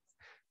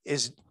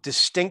is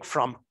distinct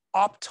from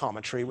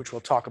optometry, which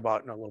we'll talk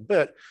about in a little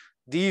bit.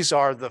 These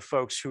are the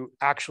folks who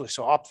actually,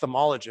 so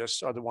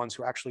ophthalmologists are the ones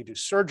who actually do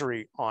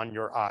surgery on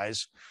your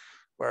eyes,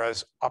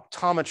 whereas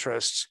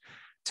optometrists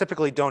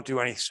typically don't do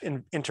any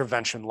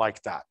intervention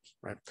like that,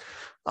 right?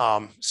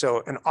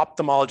 So an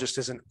ophthalmologist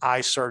is an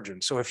eye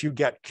surgeon. So if you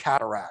get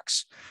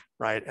cataracts,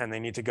 right, and they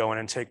need to go in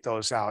and take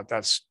those out,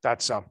 that's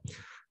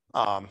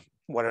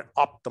what an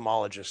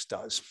ophthalmologist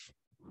does.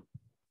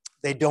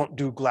 They don't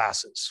do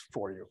glasses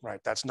for you,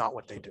 right? That's not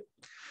what they do.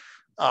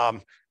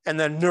 And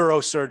then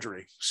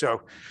neurosurgery.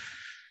 So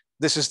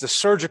this is the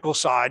surgical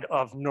side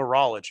of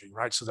neurology,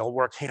 right? So they'll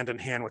work hand in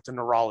hand with the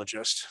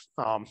neurologist.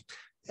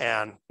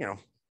 And, you know,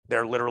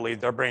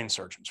 they're brain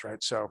surgeons,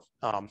 right? So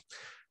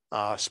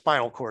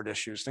spinal cord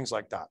issues, things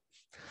like that.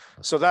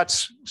 So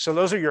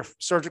those are your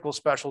surgical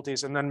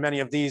specialties. And then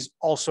many of these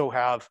also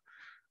have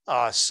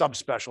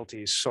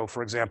subspecialties. So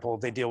for example,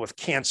 they deal with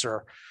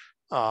cancer.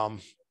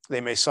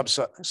 They may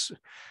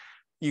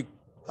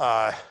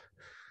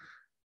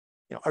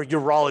a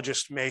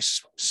urologist may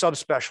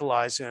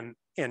subspecialize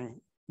in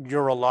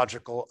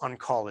urological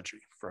oncology,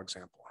 for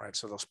example, right?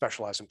 So they'll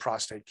specialize in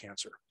prostate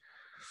cancer.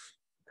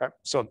 Okay,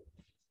 so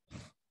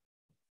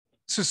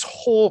this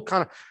whole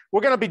kind of,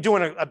 we're going to be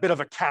doing a bit of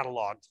a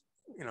catalog,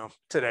 you know,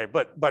 today,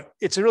 but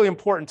it's really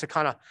important to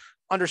kind of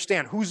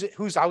understand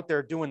who's out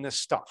there doing this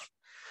stuff.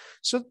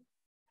 So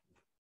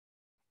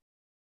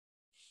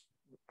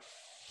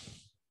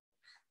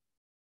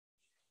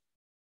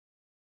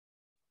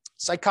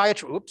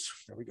psychiatry, oops,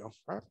 there we go.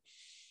 All right.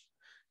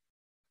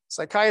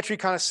 Psychiatry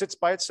kind of sits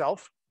by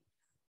itself.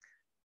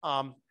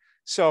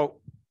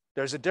 So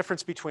there's a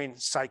difference between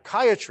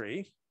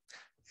psychiatry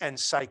and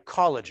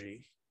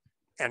psychology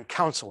and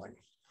counseling.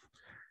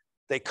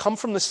 They come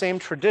from the same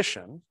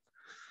tradition,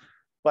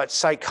 but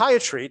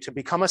psychiatry, to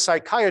become a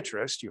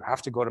psychiatrist, you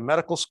have to go to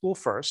medical school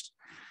first,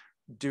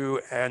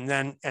 and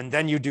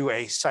then you do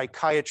a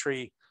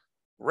psychiatry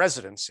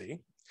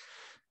residency.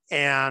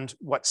 And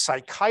what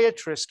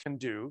psychiatrists can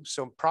do,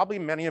 so probably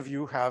many of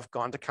you have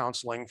gone to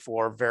counseling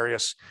for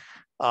various,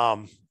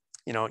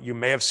 you know, you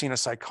may have seen a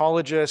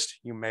psychologist,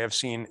 you may have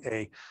seen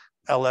a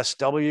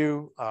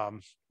LSW,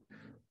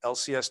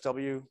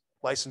 LCSW,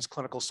 licensed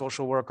clinical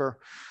social worker,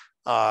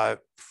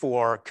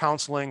 for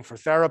counseling, for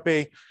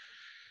therapy.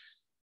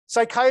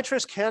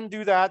 Psychiatrists can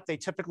do that. They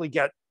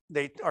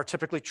are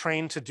typically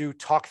trained to do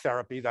talk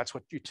therapy. That's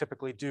what you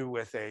typically do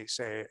with a,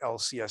 say,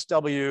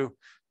 LCSW,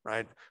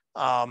 right?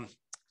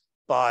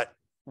 But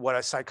what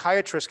a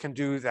psychiatrist can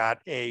do that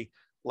a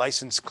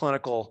licensed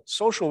clinical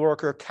social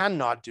worker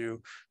cannot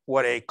do,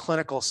 what a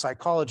clinical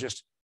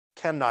psychologist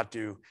cannot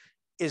do,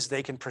 is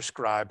they can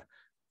prescribe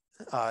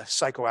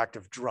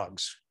psychoactive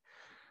drugs.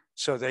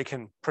 So they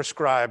can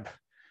prescribe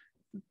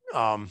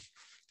you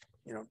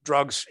know,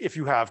 drugs if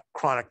you have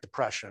chronic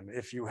depression,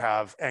 if you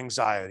have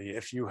anxiety,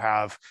 if you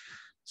have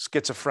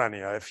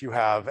schizophrenia, if you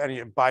have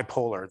any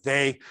bipolar.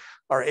 They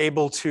are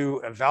able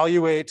to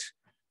evaluate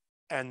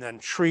and then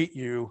treat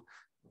you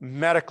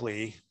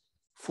medically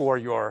for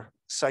your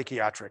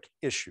psychiatric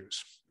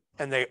issues.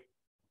 And they,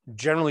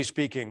 generally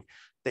speaking,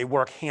 they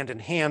work hand in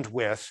hand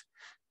with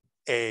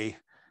a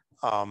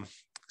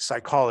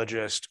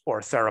psychologist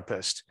or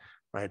therapist,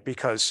 right?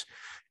 Because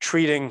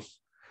treating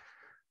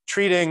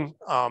treating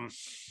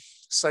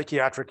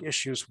psychiatric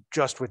issues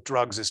just with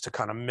drugs is to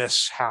kind of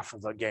miss half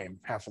of the game,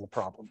 half of the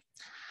problem.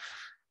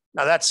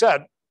 Now, that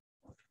said,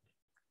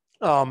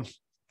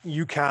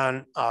 you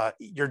can,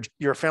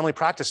 your family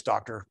practice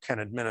doctor can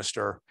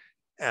administer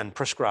and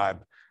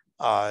prescribe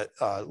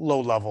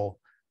low-level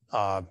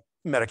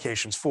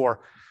medications for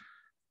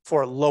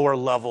lower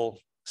level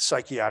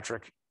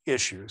psychiatric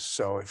issues.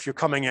 So if you're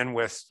coming in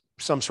with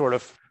some sort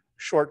of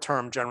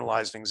short-term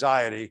generalized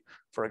anxiety,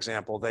 for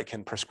example, they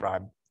can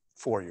prescribe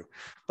for you.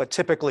 But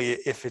typically,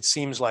 if it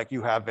seems like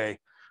you have a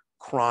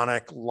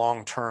chronic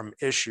long-term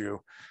issue,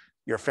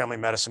 your family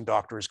medicine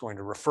doctor is going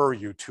to refer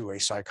you to a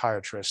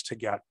psychiatrist to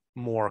get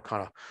more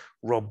kind of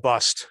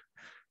robust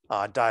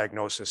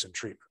diagnosis and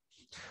treatment.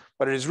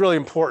 But it is really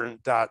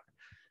important that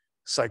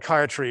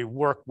psychiatry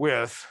work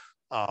with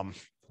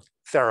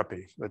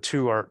therapy. The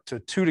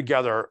two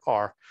together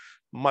are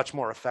much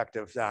more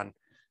effective than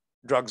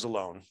drugs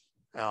alone.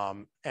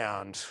 And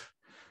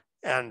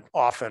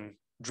often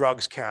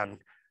drugs can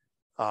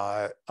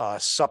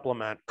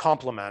complement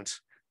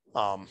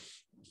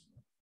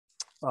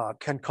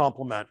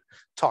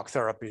talk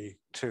therapy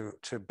to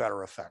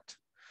better effect.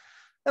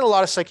 And a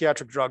lot of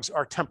psychiatric drugs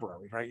are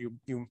temporary, right?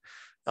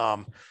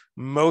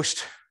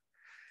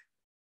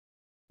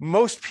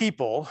 Most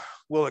people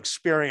will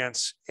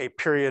experience a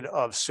period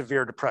of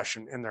severe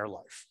depression in their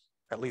life,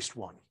 at least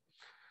one,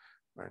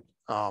 right?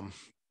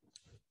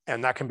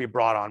 And that can be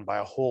brought on by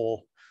a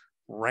whole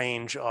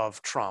range of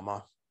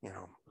trauma,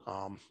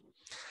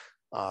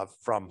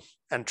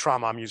 and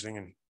trauma I'm using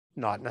in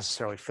not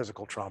necessarily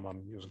physical trauma,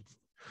 I'm using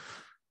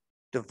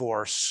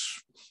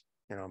divorce,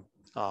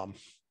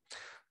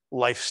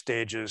 life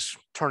stages,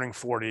 turning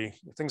 40,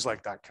 things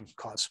like that can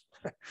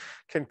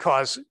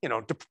cause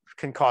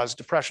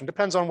depression.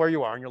 Depends on where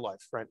you are in your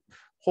life, right?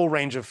 Whole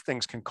range of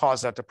things can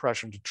cause that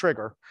depression to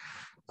trigger.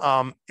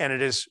 And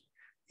it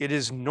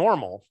is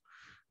normal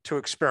to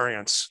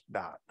experience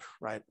that,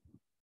 right?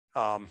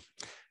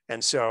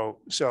 And so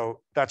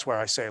that's where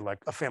I say, like,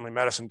 a family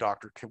medicine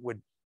doctor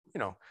would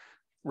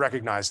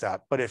recognize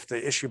that. But if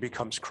the issue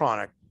becomes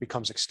chronic,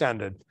 becomes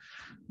extended,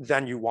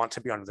 then you want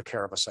to be under the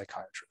care of a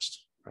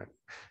psychiatrist, right?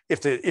 If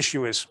the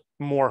issue is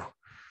more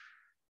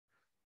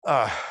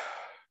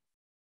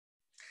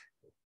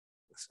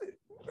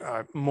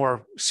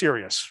more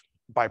serious,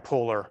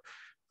 bipolar,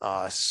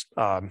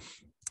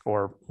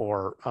 or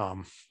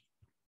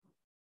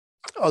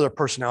other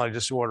personality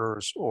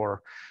disorders,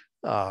 or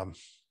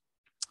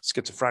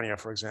schizophrenia,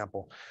 for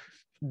example,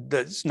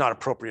 that's not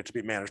appropriate to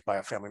be managed by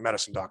a family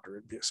medicine doctor.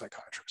 It'd be a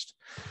psychiatrist.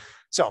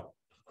 So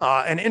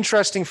an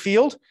interesting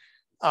field.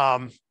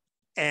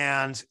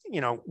 And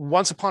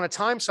once upon a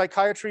time,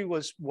 psychiatry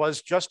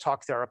was just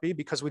talk therapy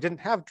because we didn't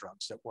have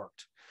drugs that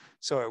worked.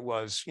 So it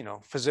was,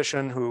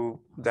 physician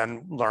who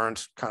then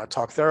learned kind of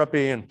talk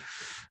therapy. And,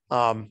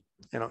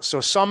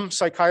 so some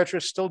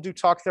psychiatrists still do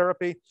talk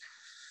therapy,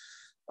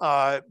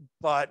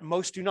 but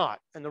most do not.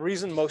 And the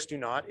reason most do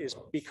not is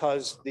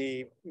because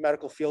the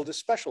medical field is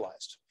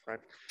specialized,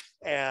 right?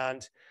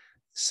 And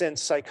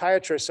since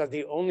psychiatrists are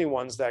the only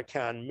ones that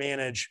can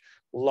manage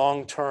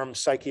long-term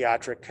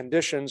psychiatric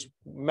conditions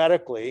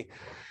medically,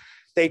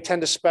 they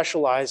tend to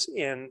specialize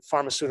in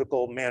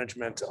pharmaceutical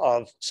management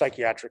of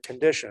psychiatric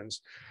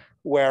conditions.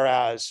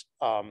 Whereas,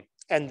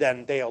 and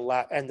then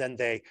they'll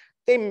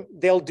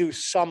do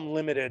some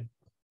limited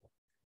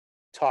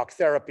talk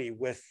therapy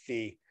with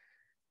the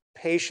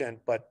patient,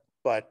 but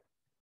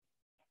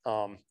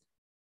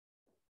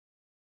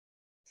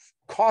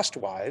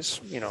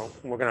cost-wise,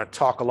 we're going to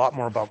talk a lot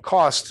more about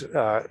cost,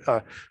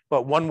 but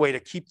one way to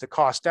keep the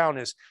cost down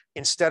is,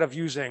 instead of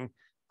using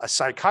a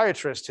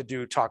psychiatrist to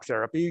do talk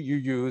therapy, you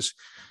use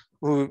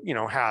who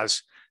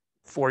has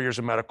 4 years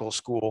of medical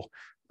school.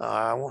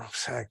 I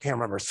can't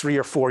remember, 3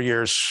 or 4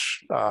 years.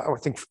 I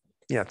think,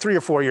 3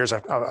 or 4 years. I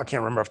can't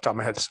remember off the top of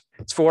my head.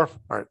 It's 4.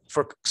 All right,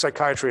 for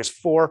psychiatry, it's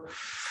 4.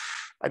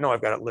 I know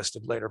I've got it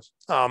listed later.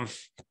 So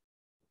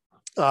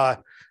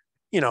now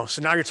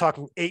you're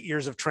talking 8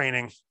 years of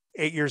training,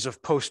 8 years of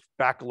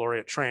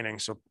post-baccalaureate training.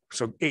 So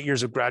 8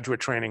 years of graduate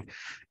training,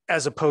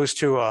 as opposed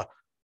to a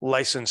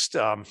licensed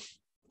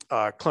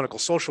clinical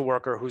social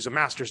worker who's a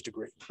master's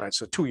degree, right?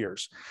 So 2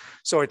 years.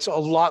 So it's a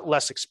lot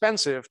less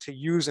expensive to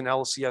use an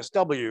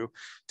LCSW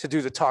to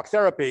do the talk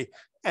therapy,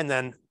 and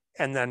then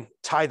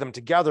tie them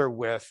together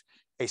with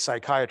a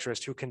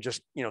psychiatrist who can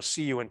just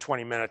see you in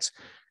 20 minutes,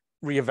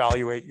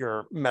 reevaluate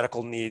your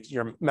medical needs,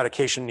 your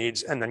medication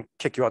needs, and then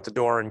kick you out the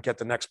door and get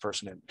the next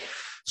person in.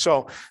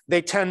 So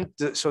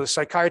so the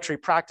psychiatry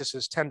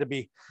practices tend to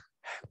be,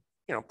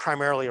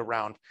 primarily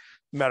around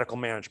medical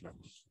management.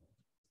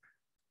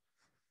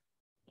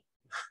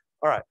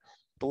 All right,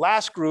 the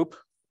last group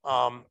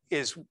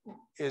is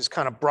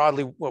kind of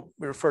broadly what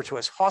we refer to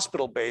as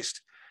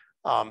hospital-based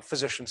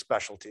physician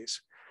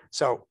specialties.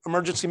 So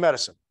emergency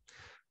medicine.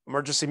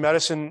 Emergency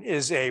medicine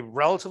is a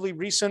relatively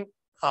recent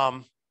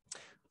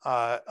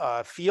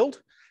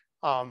field.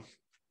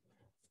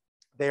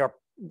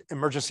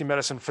 Emergency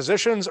medicine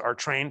physicians are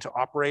trained to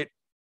operate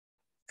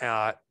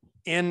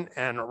in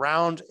and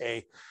around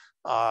a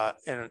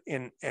in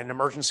an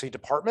emergency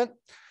department.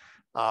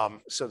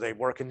 So they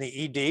work in the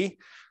ED,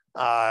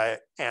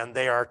 and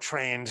they are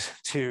trained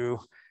to,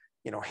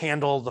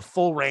 handle the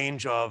full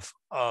range of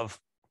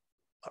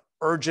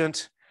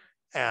urgent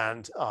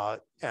and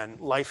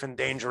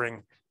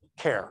life-endangering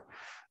care.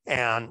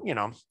 And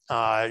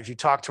if you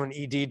talk to an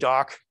ED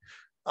doc,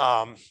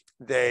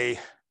 they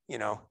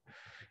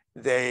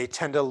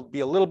tend to be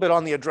a little bit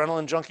on the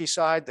adrenaline junkie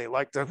side. They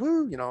like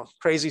the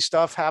crazy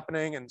stuff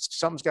happening, and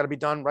something's got to be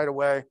done right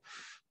away.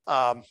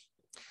 But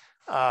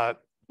I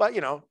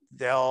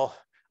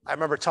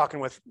remember talking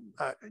with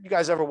you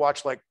guys ever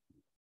watch like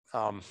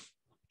ER,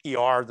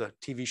 the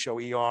TV show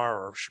ER,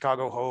 or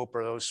Chicago Hope,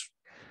 or those,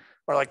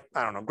 or like,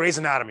 I don't know, Grey's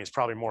Anatomy is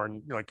probably more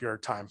in like your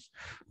time,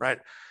 right?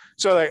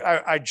 So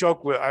I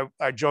joke with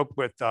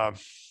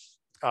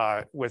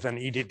an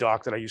ED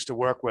doc that I used to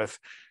work with,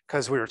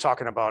 because we were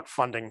talking about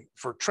funding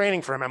for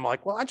training for him. I'm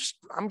like, well, I'm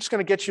just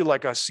going to get you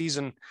like a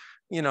season,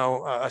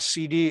 a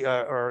CD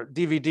or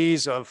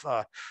DVDs of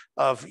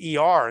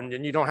ER, and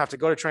then you don't have to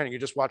go to training. You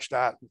just watch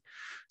that.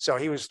 So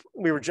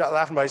we were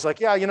laughing about it. He's like,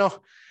 yeah,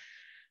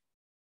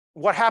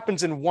 what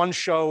happens in one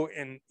show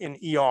in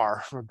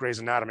ER or Grey's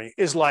Anatomy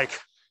is like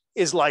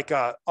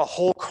a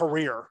whole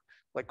career.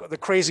 Like the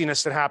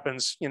craziness that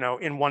happens,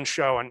 in one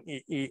show, and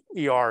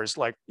ER is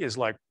like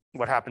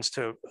what happens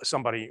to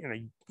somebody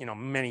in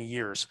many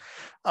years.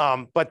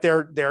 But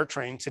they're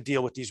trained to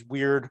deal with these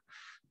weird,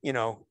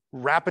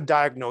 rapid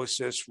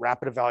diagnosis,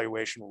 rapid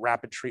evaluation,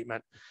 rapid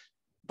treatment.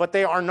 But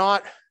they are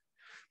not.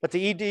 But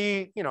the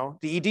ED,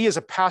 the ED is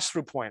a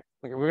pass-through point.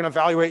 Like, we're going to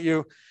evaluate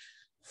you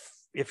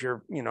if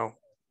you're,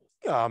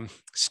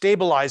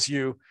 stabilize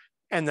you,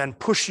 and then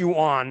push you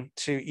on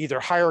to either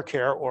higher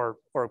care or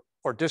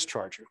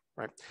discharge you,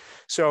 right?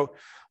 So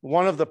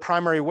one of the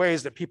primary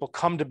ways that people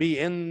come to be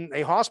in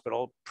a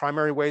hospital,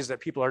 primary ways that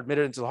people are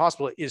admitted into the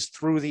hospital, is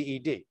through the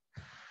ED.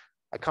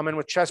 I come in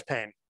with chest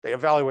pain. They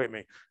evaluate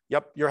me.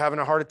 Yep, you're having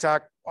a heart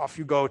attack. Off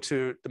you go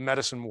to the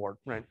medicine ward,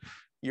 right?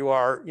 You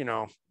are,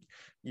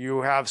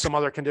 you have some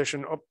other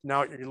condition. Oh,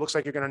 now it looks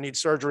like you're going to need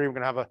surgery. We're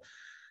going to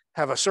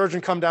have a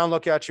surgeon come down,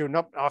 look at you.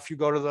 Nope, off you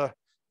go to the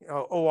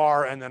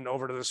OR, and then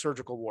over to the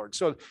surgical ward.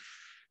 So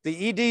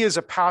the ED is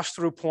a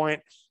pass-through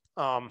point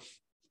and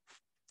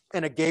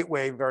a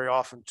gateway very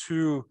often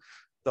to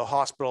the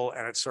hospital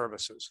and its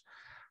services,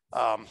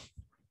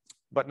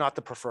 but not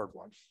the preferred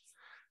one.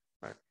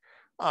 Right?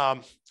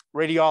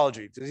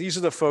 Radiology. These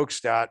are the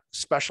folks that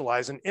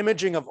specialize in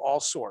imaging of all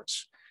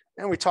sorts.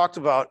 And we talked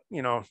about,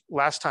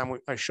 last time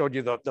I showed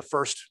you the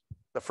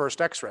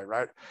first X-ray,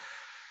 right?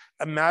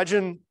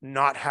 Imagine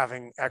not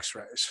having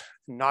X-rays,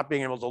 not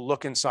being able to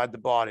look inside the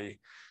body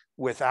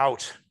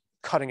without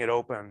cutting it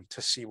open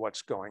to see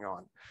what's going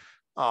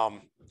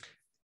on.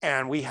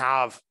 And we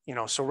have,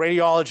 so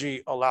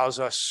radiology allows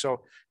us,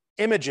 so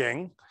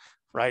imaging,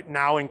 right,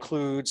 now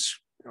includes,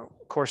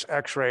 of course,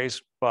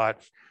 X-rays,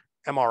 but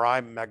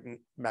MRI,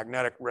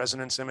 magnetic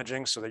resonance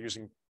imaging. So they're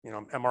using,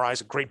 MRI is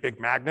a great big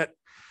magnet.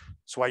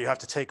 That's why you have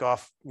to take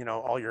off,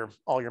 all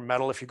your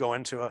metal if you go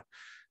into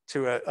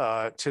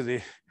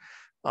the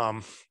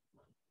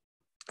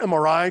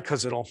MRI,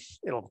 because it'll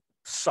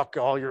suck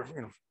all your,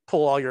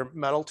 pull all your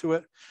metal to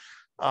it,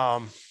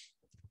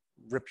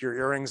 rip your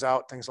earrings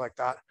out, things like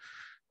that.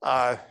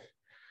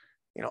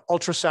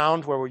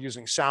 Ultrasound, where we're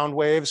using sound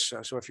waves.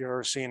 So if you've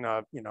ever seen,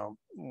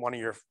 one of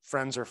your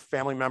friends or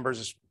family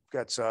members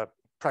gets a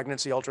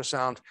pregnancy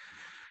ultrasound,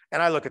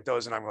 and I look at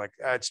those and I'm like,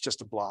 it's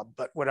just a blob,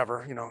 but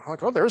whatever, I'm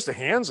like, oh, there's the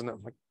hands. And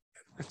I'm like,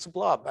 it's a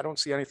blob. I don't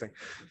see anything.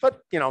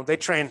 But, they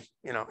train,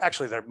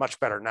 actually they're much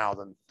better now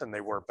than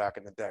they were back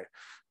in the day.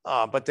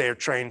 But they are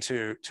trained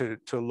to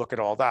look at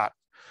all that.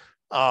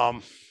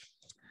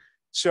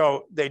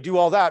 So they do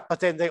all that,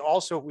 but then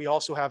we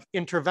also have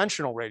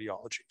interventional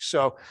radiology.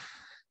 So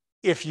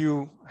if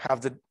you have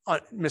the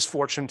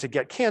misfortune to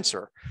get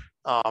cancer,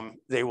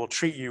 they will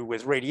treat you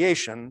with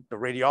radiation. The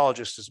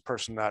radiologist is the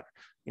person that,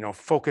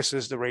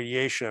 focuses the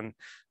radiation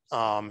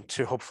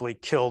to hopefully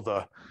kill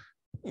the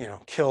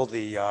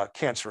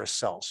cancerous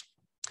cells.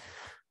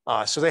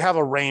 So they have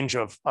a range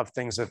of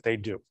things that they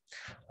do.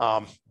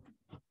 But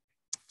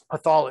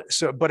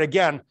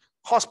again,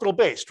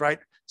 hospital-based, right?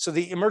 So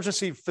the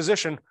emergency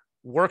physician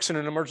works in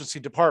an emergency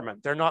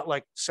department. They're not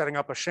like setting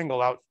up a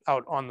shingle out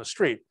on the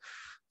street.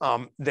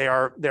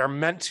 They're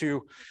meant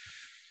to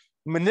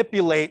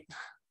manipulate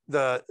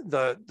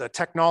the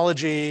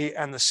technology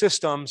and the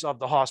systems of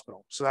the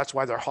hospital. So that's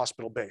why they're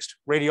hospital-based.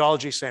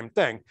 Radiology, same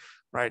thing,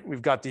 right?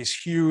 We've got these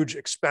huge,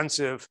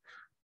 expensive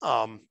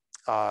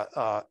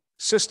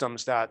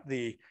systems that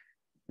the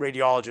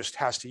radiologist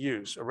has to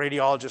use. A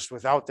radiologist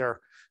without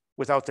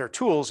their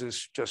tools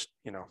is just,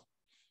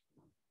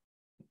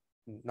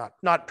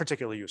 not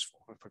particularly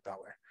useful. I'll put it that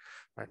way.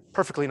 Right?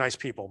 Perfectly nice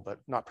people, but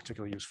not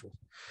particularly useful.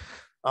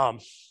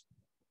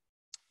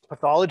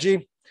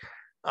 Pathology.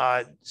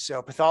 So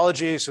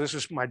this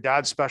was my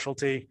dad's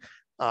specialty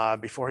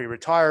before he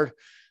retired.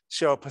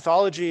 So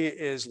pathology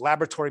is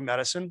laboratory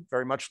medicine,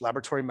 very much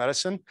laboratory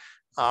medicine.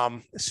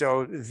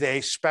 So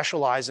they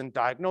specialize in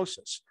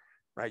diagnosis.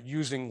 right,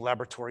 using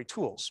laboratory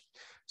tools.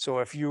 So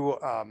if you,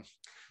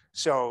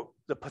 so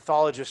the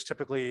pathologist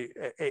typically,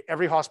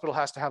 every hospital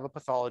has to have a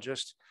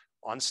pathologist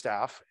on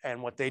staff.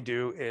 And what they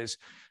do is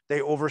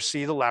they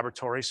oversee the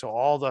laboratory.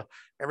 So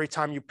every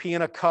time you pee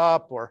in a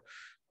cup or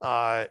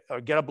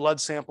get a blood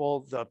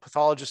sample, the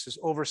pathologist is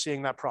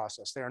overseeing that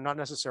process. They are not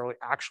necessarily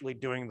actually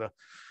doing the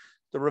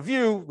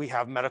review. We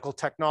have medical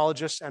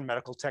technologists and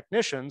medical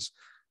technicians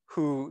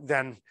who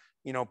then,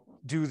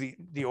 do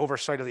the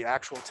oversight of the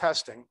actual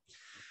testing.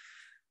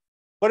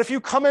 But if you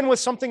come in with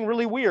something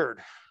really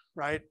weird,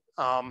 right?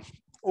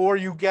 Or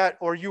you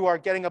are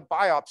getting a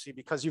biopsy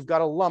because you've got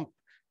a lump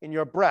in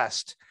your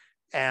breast,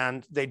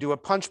 and they do a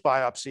punch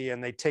biopsy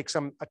and they take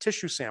a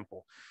tissue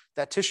sample.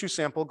 That tissue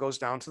sample goes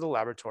down to the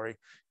laboratory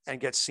and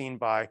gets seen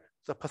by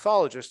the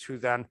pathologist, who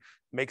then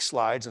makes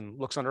slides and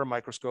looks under a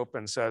microscope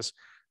and says,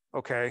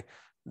 okay,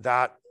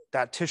 that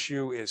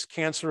tissue is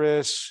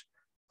cancerous,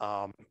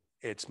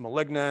 it's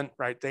malignant,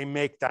 right? They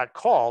make that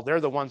call. They're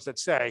the ones that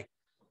say,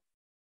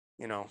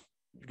 you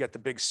get the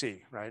big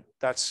C, right?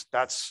 That's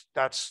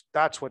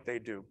what they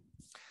do.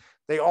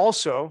 They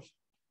also,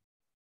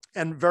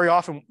 and very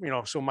often,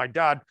 so my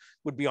dad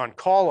would be on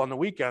call on the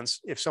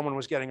weekends if someone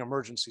was getting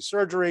emergency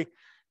surgery,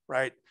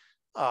 right?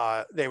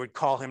 They would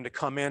call him to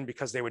come in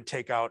because they would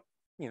take out,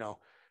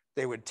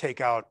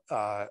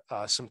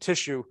 some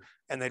tissue,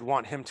 and they'd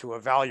want him to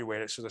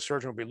evaluate it. So the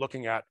surgeon would be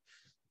looking at,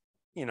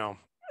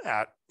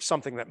 at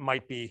something that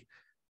might be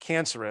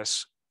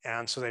cancerous,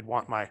 and so they'd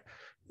want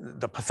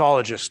the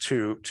pathologist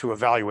to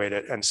evaluate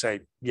it and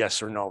say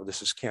yes or no,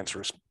 this is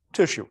cancerous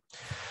tissue.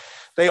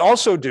 They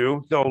also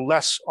do, though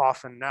less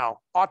often now,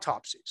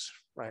 autopsies,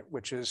 right?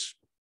 Which is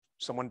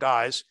someone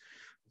dies,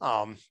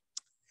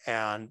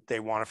 and they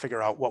want to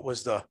figure out what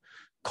was the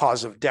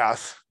cause of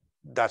death.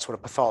 That's what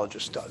a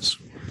pathologist does.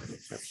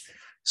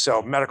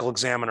 So medical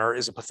examiner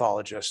is a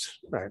pathologist,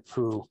 right,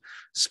 who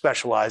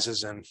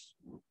specializes in,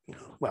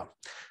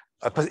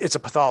 it's a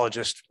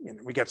pathologist.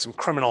 We get some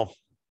criminal,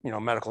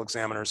 medical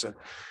examiners that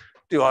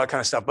do all that kind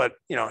of stuff. But,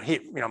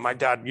 my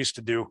dad used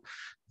to do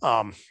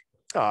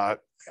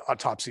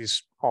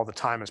autopsies all the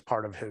time as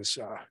part of his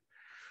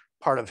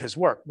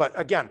work. But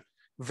again,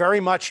 very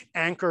much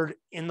anchored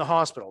in the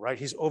hospital, right?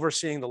 He's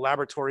overseeing the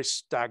laboratory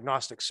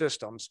diagnostic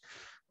systems,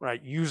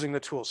 right? Using the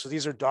tools. So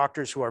these are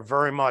doctors who are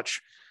very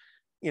much,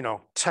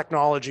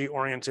 technology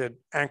oriented,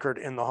 anchored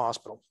in the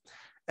hospital.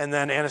 And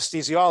then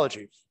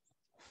anesthesiology.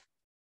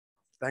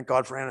 Thank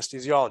God for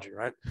anesthesiology,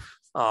 right?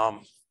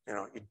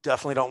 You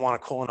definitely don't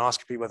want a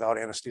colonoscopy without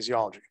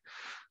anesthesiology,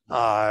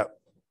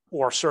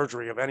 or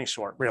surgery of any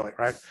sort, really,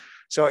 right?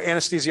 So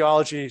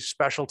anesthesiology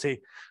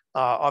specialty,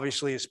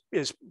 obviously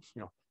is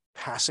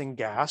passing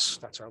gas.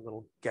 That's our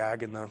little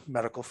gag in the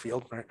medical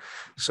field, right?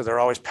 So they're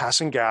always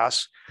passing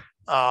gas,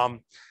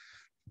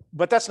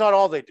 but that's not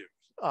all they do.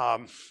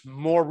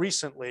 More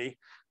recently,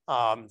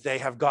 they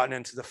have gotten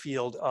into the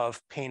field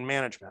of pain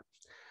management.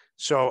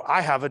 So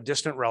I have a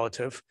distant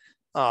relative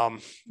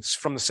from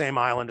the same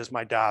island as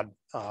my dad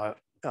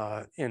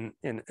in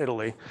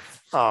Italy,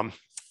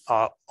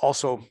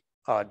 also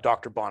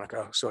Dr.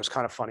 Bonica. So it's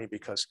kind of funny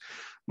because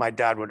my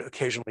dad would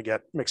occasionally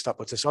get mixed up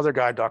with this other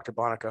guy, Dr.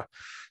 Bonica.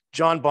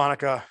 John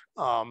Bonica,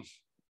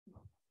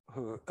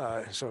 who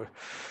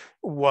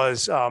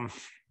was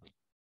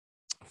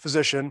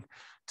physician.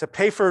 To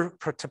pay for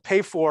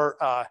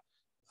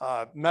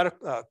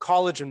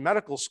college and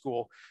medical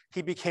school,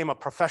 he became a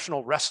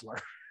professional wrestler.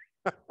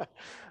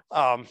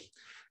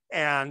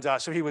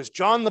 So he was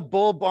John the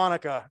Bull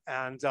Bonica,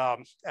 and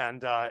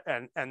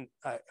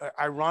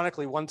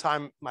ironically, one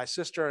time my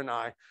sister and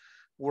I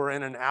were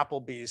in an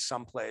Applebee's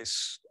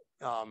someplace,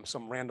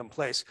 some random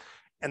place,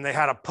 and they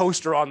had a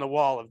poster on the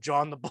wall of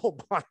John the Bull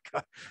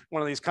Bonica,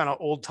 one of these kind of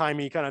old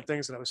timey kind of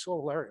things, and it was so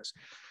hilarious.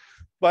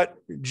 But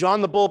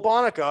John the Bull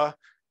Bonica,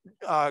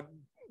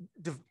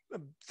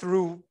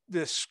 through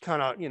this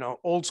kind of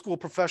old school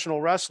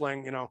professional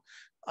wrestling,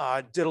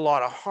 did a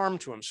lot of harm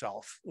to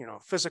himself,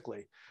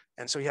 physically.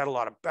 And so he had a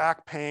lot of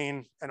back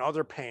pain and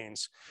other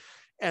pains.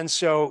 And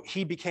so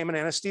he became an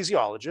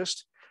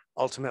anesthesiologist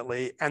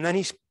ultimately. And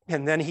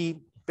then he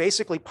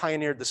basically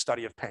pioneered the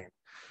study of pain.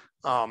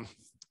 So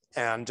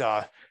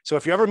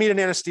if you ever meet an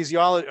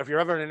anesthesiologist, if you're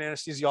ever in an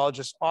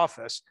anesthesiologist's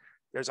office,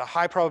 there's a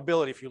high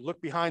probability, if you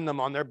look behind them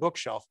on their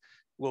bookshelf,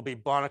 will be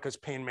Bonica's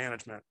pain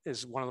management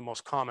is one of the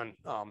most common.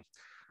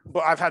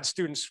 But I've had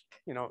students,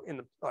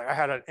 I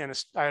had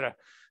a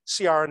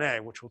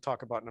CRNA, which we'll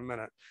talk about in a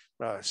minute,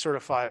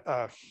 certified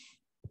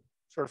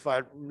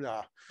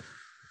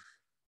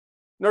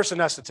nurse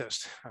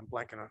anesthetist. I'm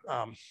blanking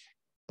on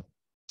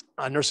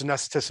a nurse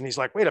anesthetist, and he's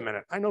like, wait a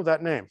minute, I know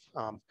that name.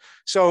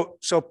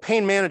 So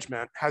pain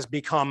management has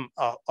become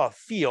a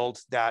field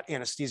that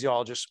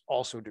anesthesiologists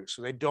also do.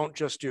 So they don't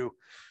just do,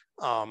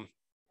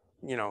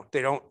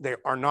 they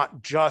are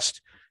not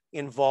just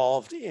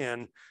involved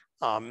in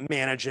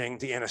managing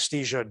the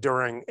anesthesia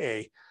during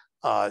a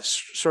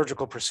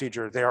surgical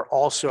procedure, they are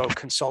also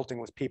consulting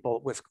with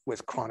people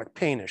with chronic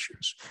pain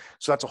issues.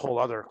 So that's a whole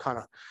other kind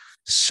of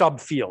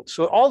subfield.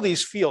 So all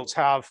these fields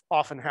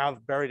often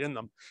have buried in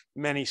them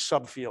many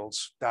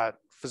subfields that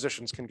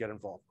physicians can get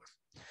involved with.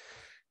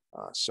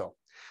 So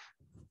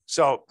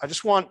I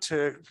just want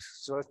to,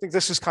 so I think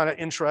this is kind of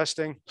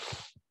interesting.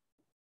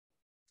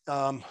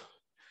 So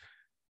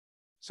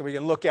we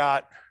can look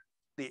at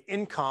the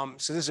income.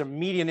 So this is a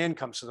median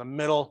income, so the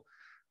middle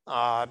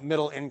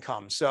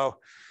income. So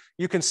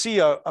you can see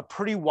a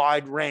pretty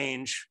wide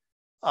range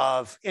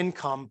of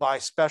income by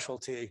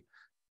specialty,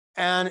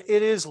 and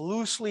it is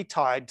loosely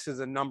tied to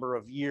the number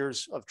of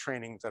years of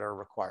training that are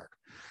required.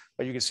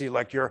 But you can see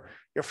like your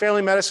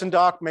family medicine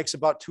doc makes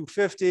about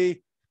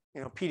 $250.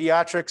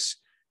 Pediatrics,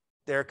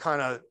 they're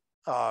kind of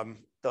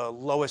the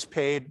lowest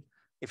paid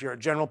if you're a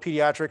general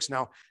pediatrics.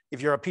 Now, if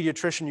you're a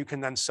pediatrician, you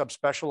can then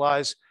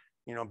subspecialize,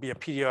 be a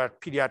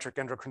pediatric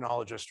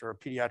endocrinologist or a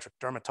pediatric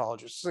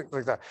dermatologist, things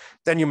like that.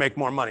 Then you make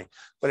more money.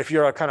 But if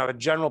you're a kind of a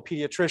general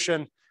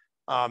pediatrician,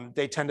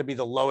 they tend to be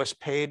the lowest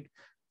paid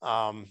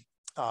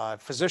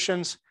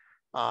physicians.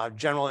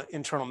 General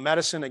internal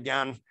medicine,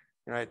 again,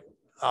 right?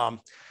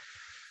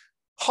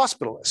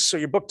 Hospitalists. So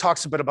your book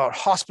talks a bit about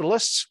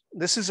hospitalists.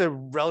 This is a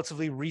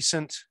relatively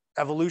recent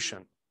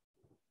evolution.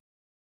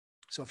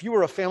 So if you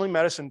were a family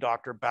medicine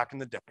doctor back in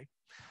the day,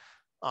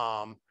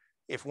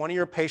 if one of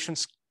your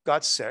patients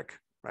got sick,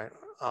 right,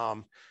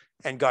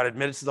 and got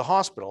admitted to the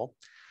hospital,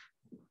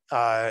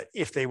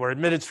 if they were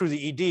admitted through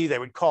the ED, they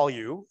would call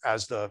you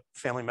as the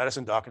family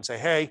medicine doc and say,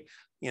 hey,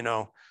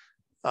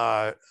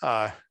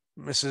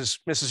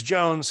 Mrs.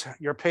 Jones,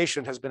 your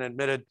patient has been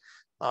admitted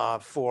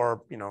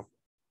for,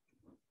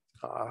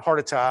 heart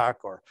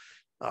attack or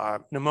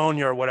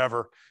pneumonia or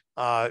whatever.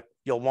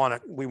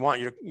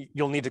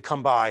 You'll need to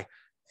come by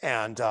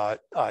and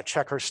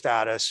check her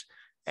status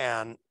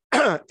and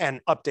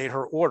and update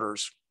her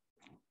orders.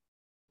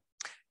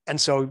 And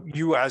so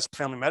you as a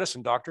family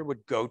medicine doctor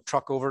would go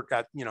truck over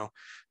at,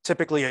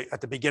 typically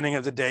at the beginning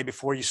of the day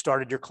before you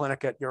started your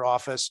clinic at your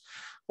office,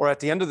 or at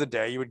the end of the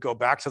day, you would go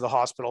back to the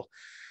hospital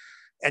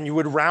and you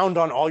would round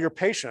on all your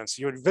patients.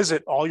 You would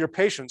visit all your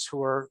patients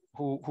who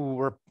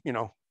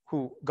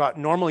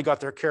normally got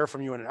their care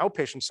from you in an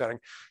outpatient setting.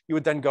 You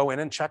would then go in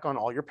and check on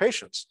all your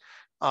patients.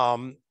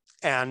 And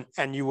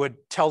you would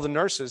tell the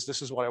nurses,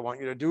 this is what I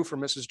want you to do for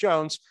Mrs.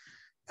 Jones.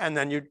 And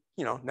then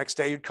next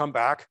day you'd come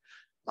back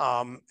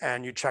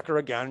and you check her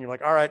again. You're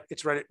like, all right,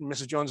 it's ready.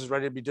 Mrs. Jones is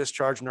ready to be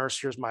discharged.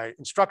 Nurse, here's my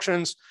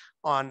instructions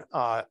on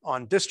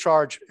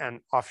discharge,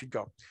 and off you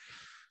go.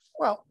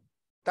 Well,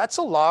 that's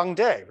a long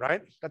day,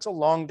 right? That's a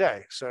long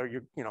day. So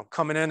you're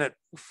coming in at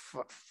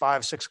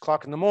 5, 6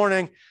 o'clock in the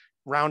morning,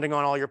 rounding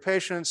on all your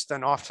patients,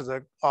 then off to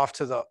the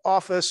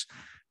office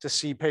to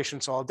see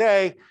patients all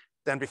day.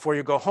 Then before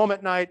you go home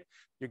at night,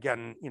 you're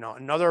getting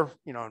another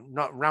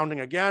not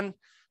rounding again.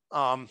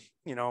 And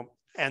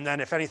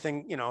then if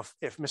anything,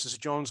 if Mrs.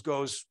 Jones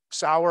goes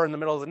sour in the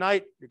middle of the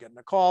night, you're getting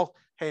a call.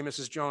 Hey,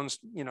 Mrs. Jones,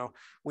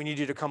 we need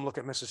you to come look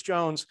at Mrs.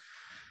 Jones.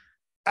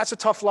 That's a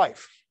tough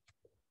life.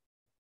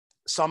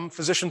 Some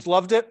physicians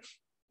loved it.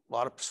 A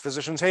lot of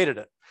physicians hated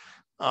it.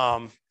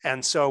 And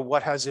so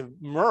what has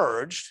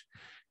emerged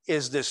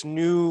is this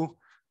new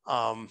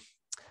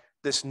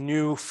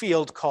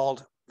field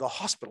called the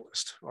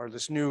hospitalist, or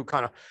this new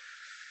kind of,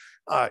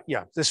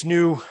 this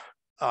new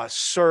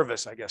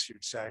service, I guess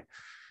you'd say.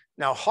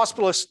 Now,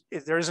 hospitalist,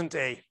 it isn't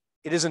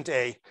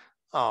a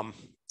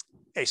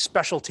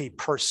specialty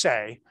per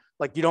se.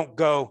 Like you don't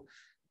go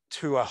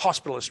to a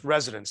hospitalist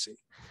residency.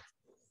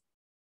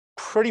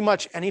 Pretty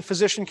much any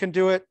physician can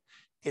do it.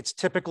 It's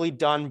typically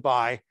done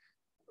by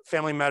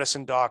family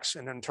medicine docs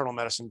and internal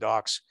medicine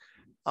docs.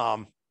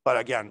 But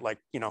again,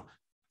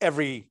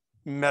 every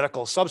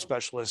medical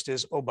subspecialist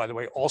is, oh, by the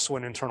way, also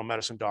an internal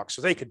medicine doc,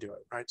 so they could do it,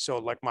 right? So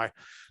like my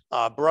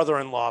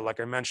brother-in-law, like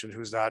I mentioned,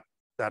 who's that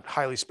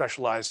highly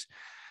specialized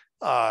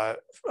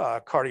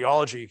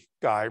cardiology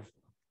guy,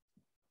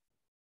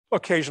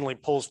 occasionally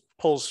pulls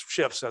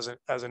shifts as a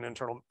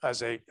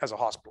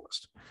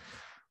hospitalist.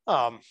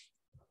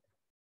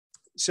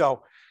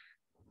 So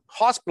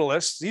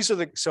hospitalists, these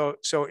are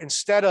so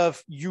instead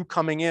of you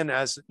coming in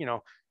as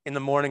in the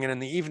morning and in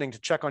the evening to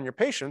check on your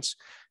patients,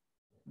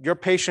 your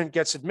patient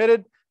gets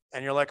admitted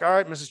and you're like, all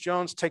right, Mrs.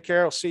 Jones, take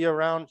care. I'll see you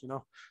around.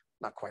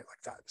 Not quite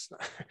like that. It's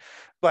not,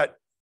 but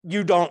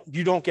you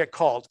don't get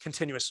called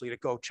continuously to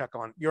go check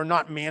on. You're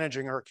not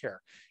managing her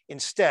care.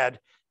 Instead,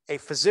 a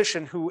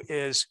physician who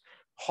is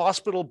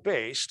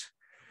hospital-based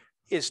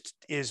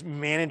is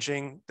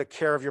managing the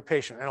care of your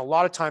patient. And a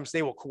lot of times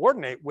they will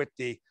coordinate with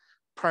the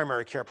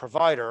primary care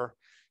provider,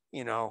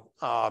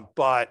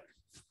 but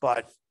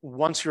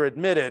once you're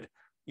admitted,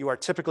 you are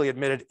typically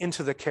admitted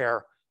into the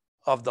care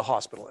of the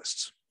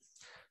hospitalists.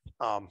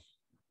 And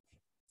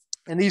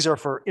these are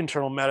for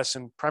internal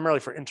medicine, primarily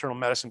for internal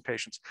medicine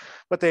patients,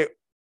 but they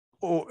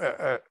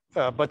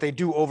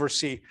do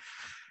oversee,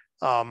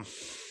 they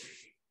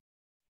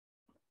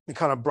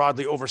kind of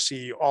broadly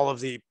oversee all of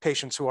the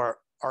patients who are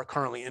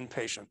currently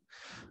inpatient.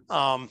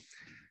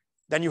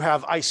 Then you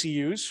have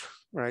ICUs.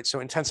 right? So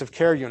intensive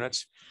care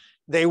units,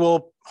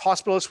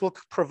 hospitalists will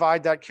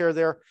provide that care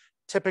there.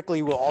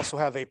 Typically, we'll also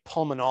have a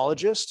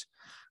pulmonologist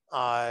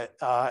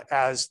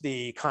as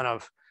the kind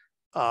of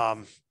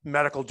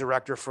medical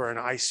director for an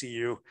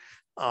ICU,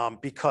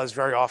 because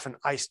very often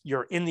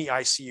you're in the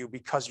ICU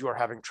because you are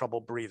having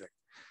trouble breathing.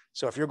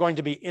 So if you're going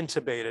to be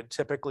intubated,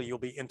 typically you'll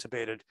be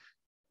intubated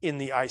in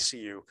the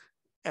ICU.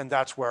 And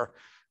that's where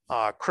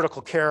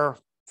critical care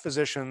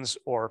physicians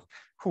or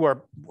who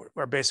are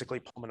basically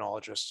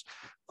pulmonologists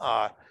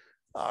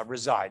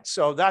reside.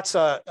 So that's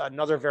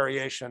another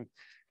variation.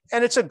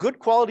 And it's a good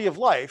quality of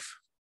life.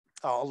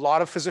 A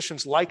lot of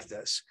physicians like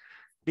this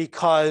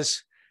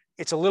because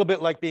it's a little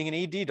bit like being an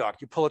ED doc.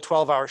 You pull a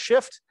 12-hour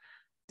shift.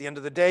 At the end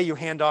of the day, you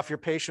hand off your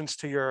patients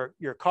to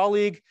your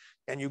colleague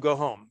and you go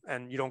home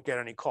and you don't get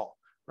any call,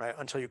 right?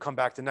 Until you come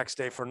back the next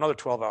day for another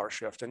 12-hour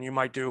shift. And you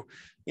might do,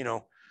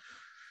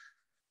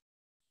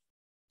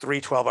 3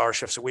 12-hour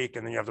shifts a week,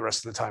 and then you have the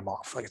rest of the time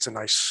off. Like it's a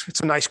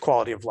nice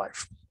quality of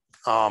life.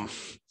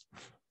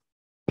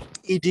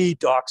 ED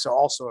docs are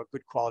also a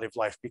good quality of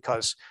life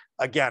because,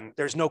 again,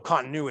 there's no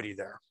continuity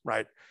there,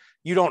 right?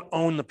 You don't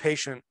own the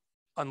patient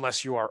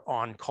unless you are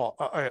on call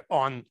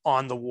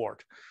on the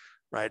ward,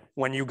 right?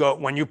 When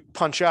you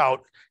punch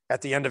out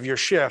at the end of your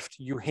shift,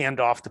 you hand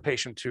off the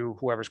patient to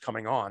whoever's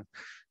coming on,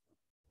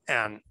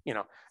 and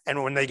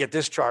when they get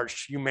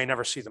discharged, you may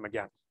never see them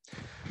again.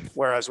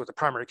 Whereas with the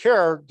primary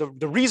care,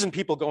 the reason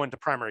people go into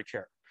primary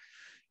care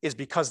is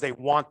because they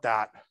want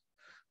that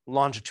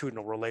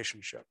longitudinal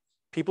relationship.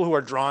 People who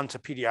are drawn to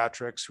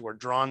pediatrics, who are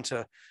drawn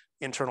to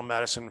internal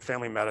medicine,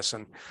 family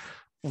medicine,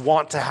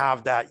 want to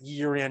have that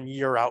year in,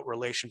 year out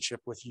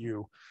relationship with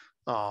you,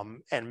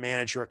 and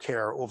manage your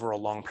care over a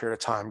long period of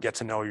time, get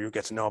to know you,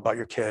 get to know about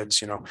your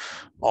kids,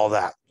 all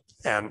that,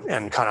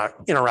 and kind of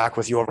interact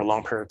with you over a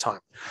long period of time.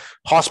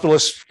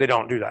 Hospitalists, they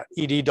don't do that.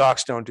 ED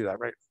docs don't do that,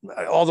 right?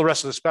 All the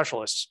rest of the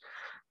specialists,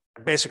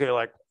 basically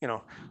like,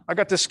 I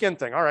got this skin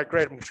thing. All right,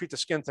 great. I'm gonna treat the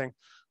skin thing,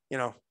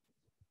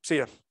 see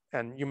ya.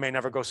 And you may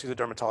never go see the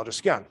dermatologist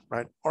again,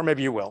 right? Or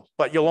maybe you will,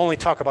 but you'll only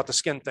talk about the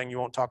skin thing. You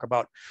won't talk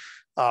about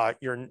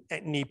your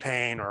knee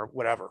pain or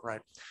whatever, right?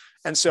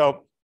 And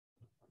so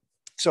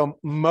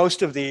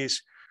most of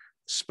these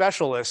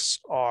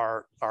specialists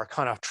are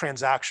kind of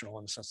transactional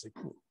in the sense they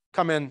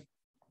come in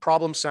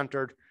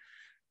problem-centered,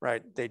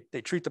 right?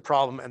 They treat the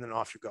problem and then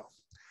off you go.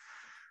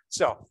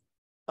 So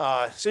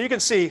you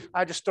can see,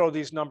 I just throw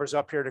these numbers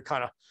up here to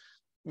kind of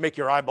make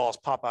your eyeballs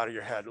pop out of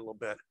your head a little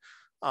bit.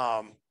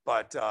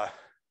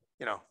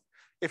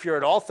 If you're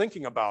at all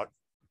thinking about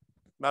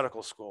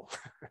medical school,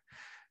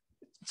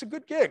 it's a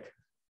good gig.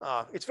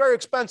 It's very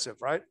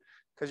expensive, right?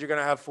 Because you're going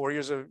to have 4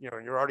 years of,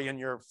 you're already in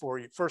your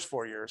first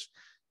 4 years.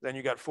 Then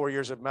you got 4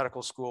 years of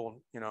medical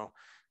school,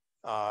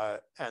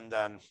 and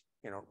then,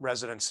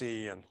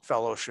 residency and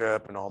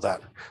fellowship and all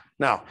that.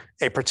 Now,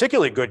 a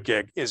particularly good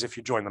gig is if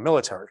you join the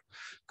military,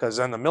 because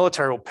then the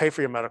military will pay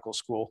for your medical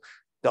school.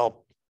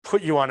 They'll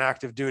put you on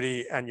active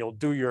duty and you'll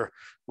do your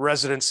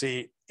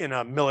residency in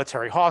a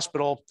military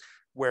hospital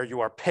where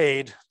you are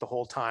paid the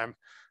whole time,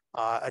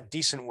 a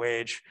decent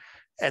wage,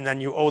 and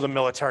then you owe the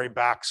military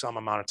back some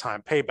amount of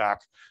time payback,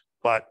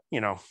 but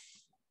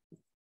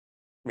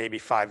maybe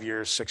 5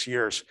 years, 6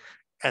 years,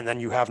 and then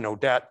you have no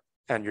debt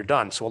and you're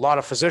done. So a lot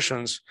of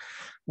physicians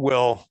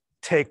will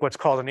take what's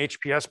called an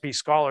HPSP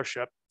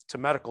scholarship to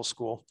medical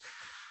school,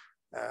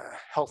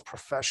 health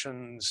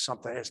professions,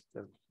 something,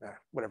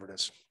 whatever it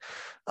is.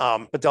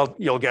 But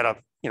you'll get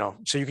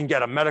so you can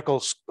get a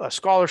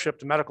scholarship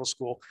to medical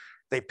school.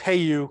 They pay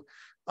you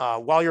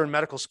while you're in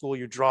medical school.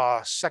 You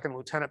draw second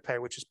lieutenant pay,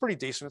 which is pretty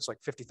decent. It's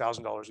like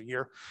 $50,000 a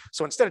year.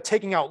 So instead of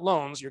taking out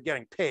loans, you're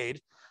getting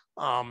paid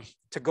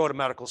to go to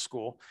medical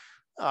school,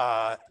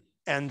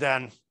 and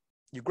then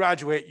you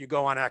graduate, you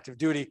go on active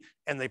duty,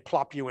 and they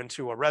plop you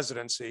into a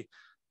residency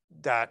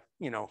that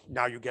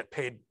now you get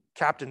paid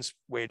captain's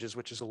wages,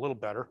 which is a little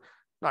better,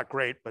 not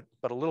great, but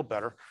a little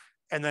better.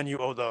 And then you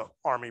owe the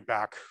Army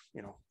back,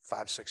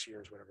 5, 6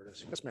 years, whatever it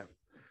is. Yes, ma'am.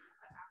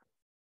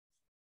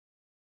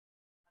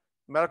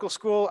 Medical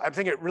school, I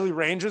think it really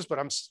ranges, but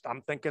I'm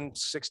thinking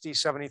 60,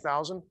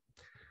 70,000,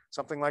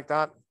 something like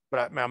that.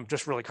 But I'm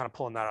just really kind of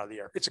pulling that out of the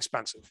air. It's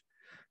expensive.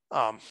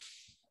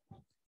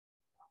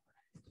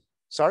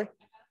 Sorry?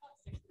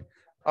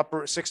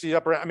 Upper 60,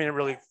 upper, I mean, it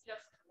really,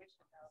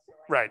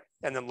 right.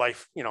 And then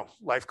life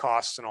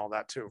costs and all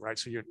that too, right?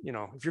 So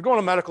if you're going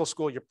to medical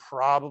school, you're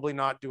probably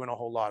not doing a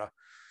whole lot of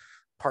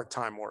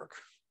part-time work.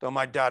 Though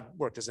my dad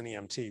worked as an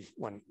EMT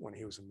when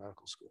he was in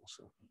medical school.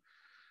 So,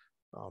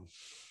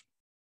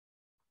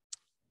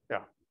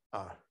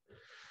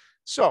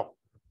 so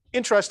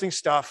interesting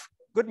stuff,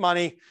 good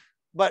money.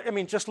 But I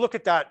mean, just look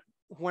at that.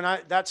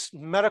 That's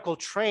medical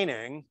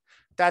training.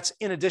 That's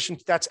in addition,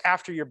 that's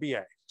after your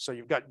BA. So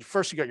you got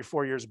your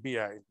 4 years of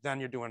BA, then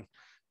you're doing,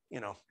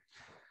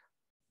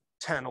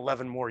 10,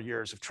 11 more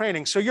years of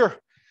training. So you're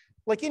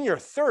like in your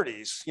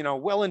 30s,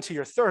 well into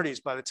your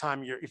 30s by the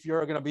time if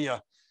you're going to be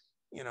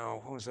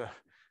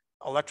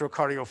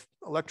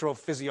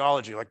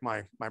electrophysiology, like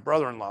my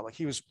brother-in-law, like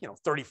he was,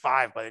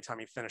 35 by the time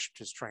he finished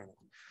his training.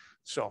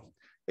 So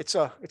it's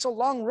a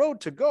long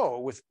road to go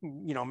with,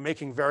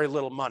 making very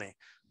little money.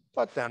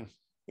 But then,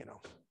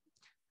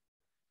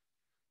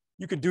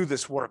 you could do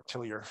this work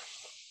till you're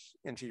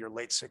into your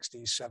late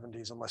 60s,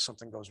 70s, unless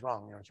something goes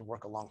wrong. You can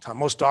work a long time.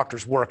 Most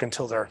doctors work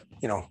until they're,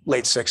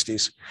 late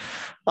 60s.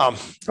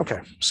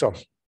 Okay, so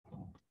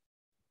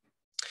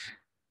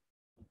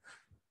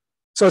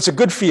it's a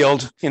good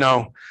field,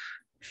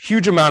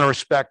 huge amount of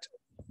respect,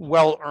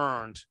 well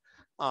earned.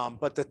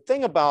 But the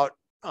thing about,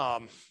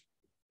 the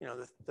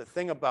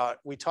thing about,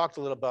 we talked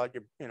a little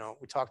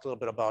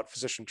bit about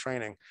physician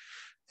training,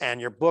 and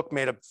your book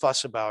made a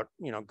fuss about,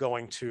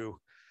 going to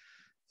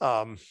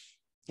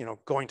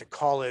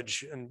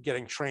college and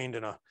getting trained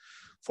in a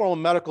formal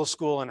medical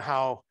school, and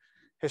how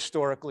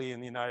historically in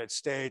the United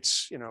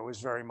States, it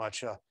was very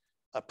much a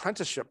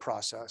apprenticeship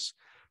process.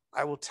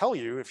 I will tell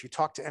you, if you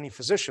talk to any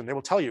physician, they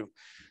will tell you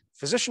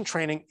physician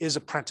training is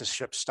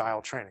apprenticeship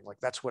style training. Like,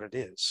 that's what it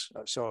is.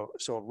 So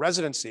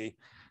residency,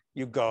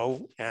 you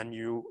go and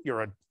you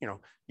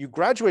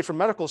graduate from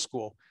medical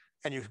school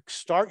and you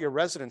start your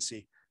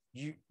residency.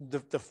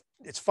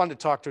 It's fun to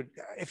talk to,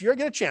 if you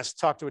get a chance to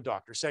talk to a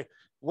doctor, say,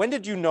 when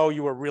did you know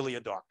you were really a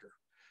doctor?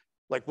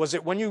 Like, was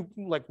it when you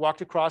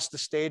walked across the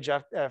stage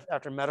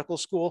after medical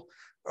school,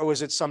 or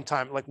was it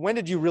sometime, when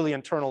did you really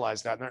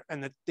internalize that?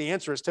 And the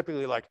answer is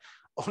typically like,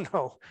 oh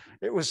no,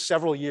 it was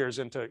several years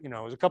into, it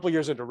was a couple of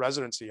years into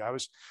residency. I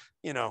was,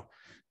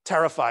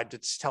 terrified to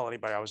tell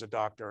anybody I was a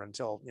doctor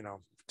until,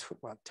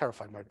 well,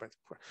 terrified might,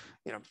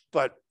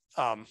 but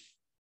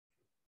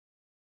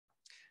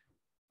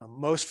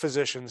most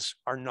physicians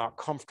are not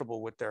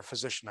comfortable with their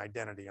physician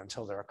identity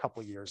until they're a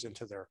couple of years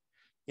into their,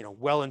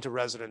 well into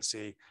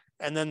residency.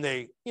 And then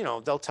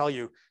they'll tell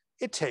you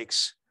it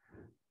takes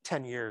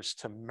 10 years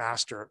to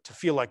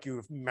feel like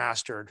you've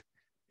mastered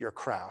your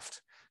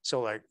craft.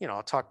 So I'll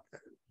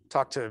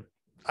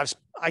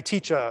I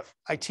teach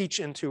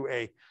into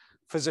a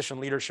physician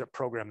leadership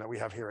program that we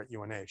have here at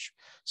UNH.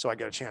 So I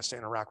get a chance to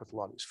interact with a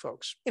lot of these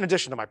folks, in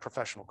addition to my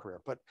professional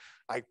career. But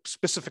I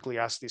specifically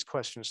ask these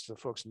questions to the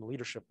folks in the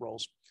leadership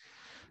roles.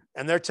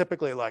 And they're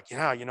typically like,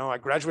 yeah, I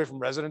graduate from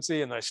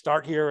residency and I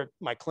start here at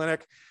my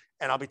clinic,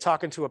 and I'll be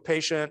talking to a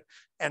patient,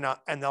 and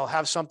they'll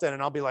have something,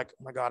 and I'll be like,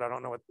 oh my God, I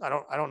don't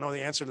know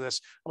the answer to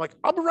this. I'm like,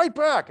 I'll be right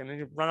back. And then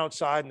you run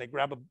outside and they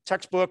grab a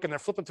textbook and they're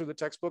flipping through the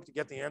textbook to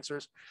get the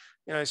answers.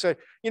 I say,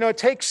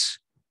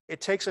 it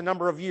takes a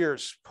number of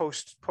years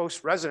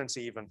post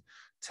residency even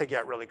to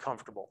get really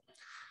comfortable.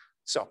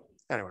 So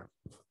anyway,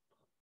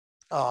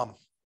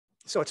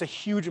 so it's a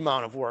huge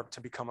amount of work to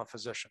become a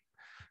physician,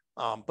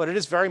 but it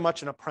is very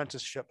much an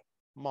apprenticeship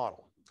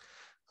model.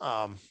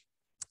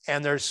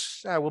 And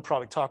we'll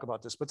probably talk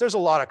about this, but there's a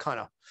lot of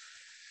kind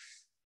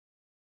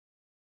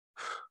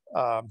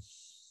of,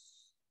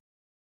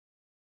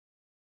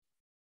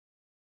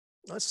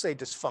 let's say,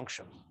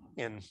 dysfunction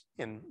in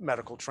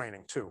medical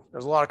training too.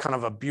 There's a lot of kind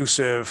of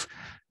abusive,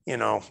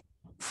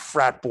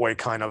 frat boy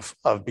kind of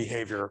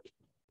behavior.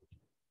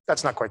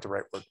 That's not quite the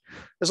right word.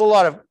 There's a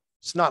lot of,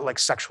 it's not like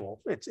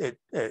sexual.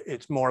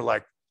 It's more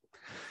like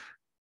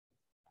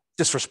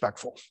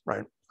disrespectful,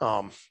 right?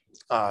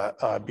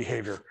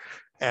 Behavior.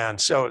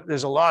 And so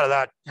there's a lot of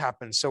that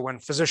happens. So when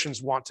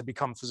physicians want to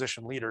become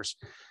physician leaders,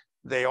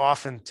 they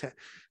often,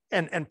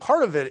 and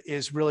part of it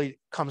is really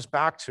comes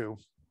back to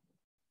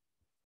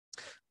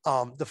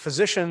the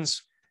physician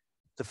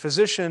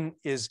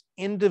is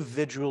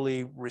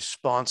individually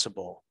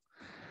responsible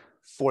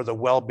for the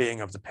well-being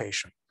of the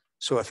patient.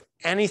 So if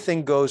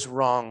anything goes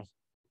wrong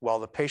while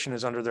the patient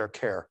is under their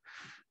care,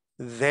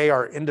 they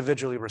are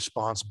individually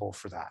responsible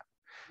for that.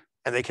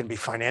 And they can be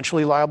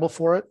financially liable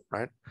for it,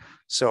 right?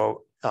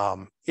 So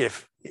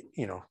if,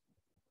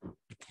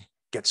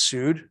 get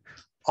sued,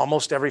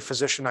 almost every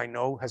physician I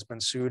know has been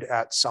sued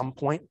at some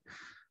point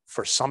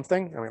for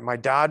something. I mean, my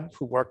dad,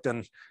 who worked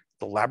in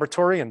the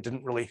laboratory and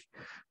didn't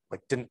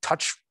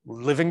touch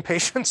living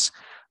patients,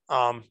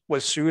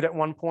 was sued at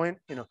one point,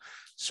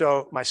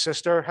 So my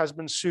sister has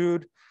been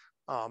sued,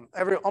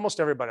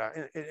 almost everybody,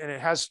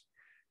 and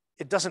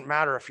it doesn't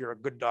matter if you're a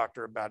good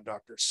doctor or a bad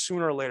doctor.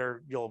 Sooner or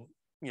later, you'll,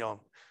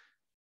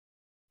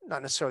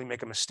 not necessarily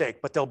make a mistake,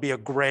 but there'll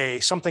be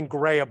something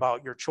gray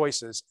about your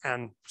choices,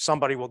 and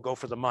somebody will go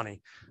for the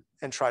money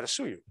and try to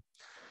sue you.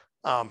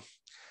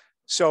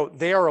 So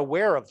they are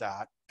aware of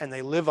that, and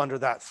they live under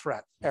that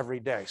threat every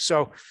day.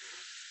 So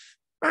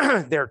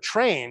they're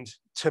trained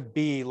to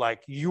be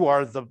like, you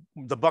are the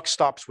buck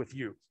stops with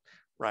you,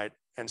 right?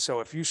 And so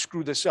if you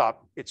screw this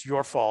up, it's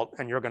your fault,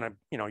 and you're gonna,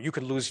 you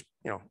could lose,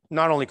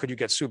 not only could you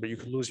get sued, but you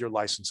could lose your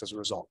license as a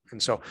result.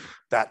 And so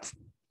that,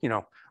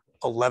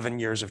 11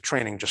 years of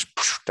training just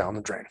down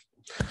the drain.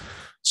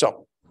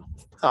 So,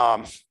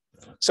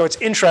 so it's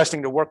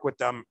interesting to work with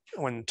them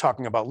when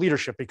talking about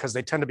leadership, because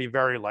they tend to be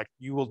very like,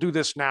 you will do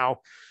this now.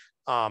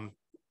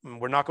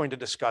 We're not going to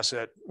discuss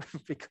it.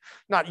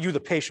 Not you, the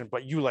patient,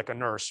 but you like a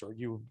nurse, or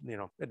you,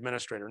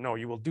 administrator. No,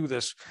 you will do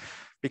this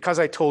because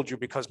I told you,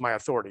 because my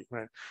authority,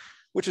 right?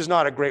 Which is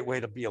not a great way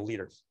to be a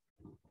leader.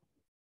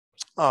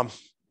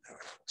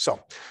 So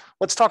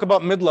let's talk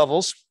about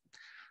mid-levels.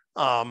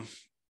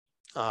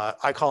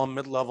 I call them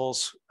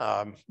mid-levels,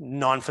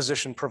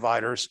 non-physician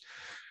providers.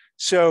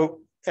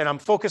 So, and I'm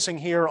focusing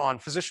here on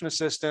physician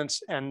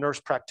assistants and nurse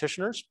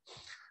practitioners.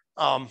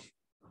 So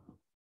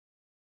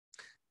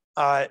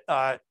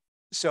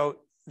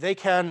they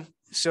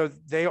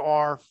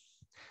are,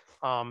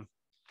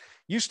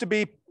 used to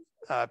be,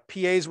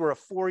 PAs were a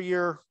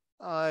 4-year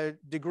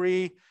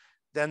degree,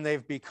 then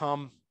they've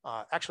become,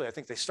 actually, I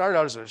think they started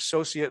out as an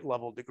associate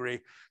level degree.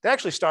 They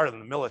actually started in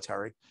the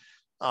military.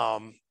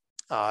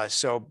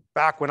 So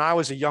back when I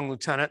was a young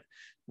lieutenant,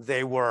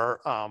 they were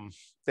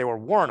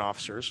warrant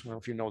officers. I don't know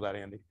if you know that,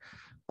 Andy.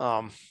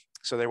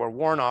 So they were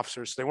warrant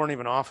officers. They weren't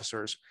even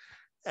officers.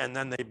 And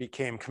then they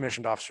became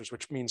commissioned officers,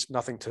 which means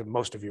nothing to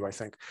most of you, I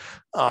think.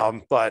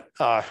 But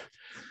that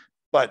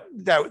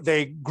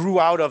they grew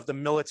out of the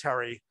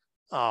military.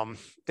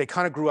 They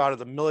kind of grew out of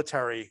the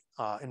military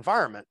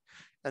environment.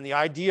 And the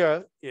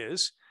idea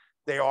is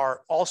they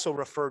are also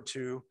referred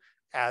to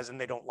as,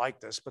 and they don't like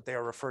this, but they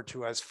are referred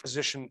to as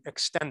physician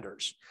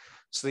extenders.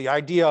 So the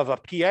idea of a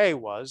PA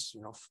was,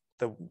 you know,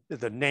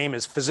 the name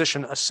is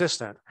physician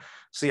assistant.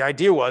 So the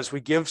idea was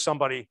we give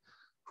somebody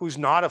who's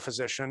not a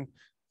physician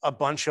a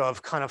bunch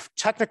of kind of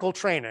technical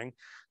training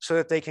so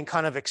that they can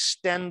kind of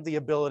extend the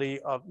ability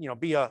of, you know,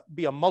 be a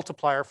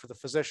multiplier for the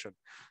physician.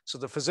 So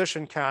the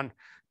physician can,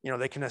 you know,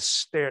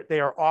 they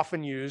are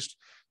often used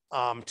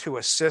to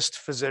assist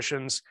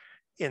physicians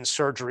in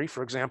surgery,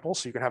 for example.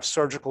 So you can have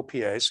surgical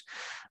PAs.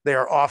 They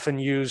are often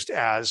used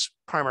as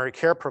primary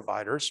care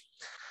providers.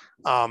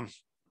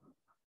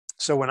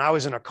 So when I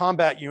was in a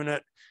combat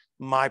unit,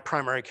 my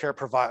primary care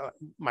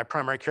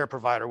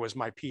provider was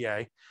my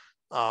PA.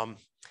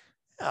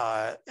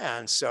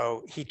 And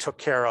so he took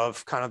care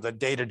of kind of the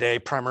day-to-day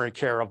primary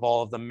care of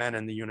all of the men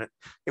in the unit.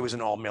 It was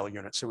an all-male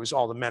unit, so it was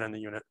all the men in the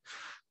unit.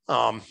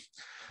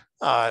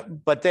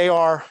 But they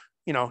are,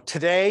 you know,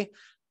 today,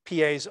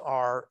 PAs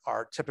are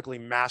typically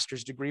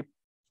master's degree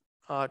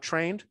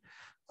trained.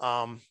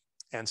 And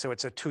so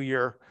it's a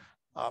 2-year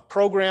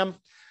program.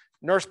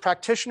 Nurse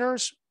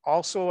practitioners,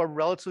 also a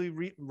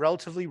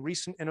relatively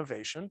recent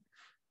innovation.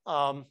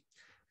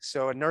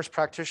 So a nurse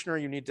practitioner,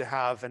 you need to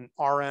have an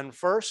RN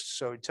first.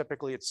 So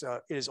typically it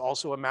is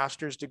also a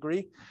master's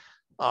degree.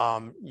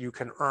 You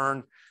can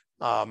earn,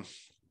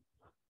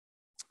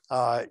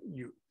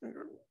 you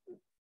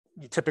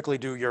typically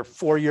do your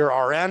 4-year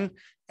RN,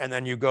 and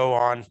then you go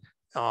on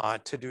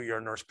to do your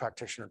nurse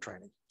practitioner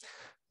training.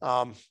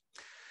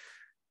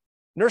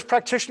 Nurse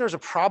practitioners are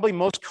probably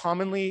most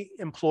commonly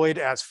employed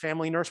as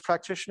family nurse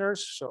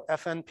practitioners, so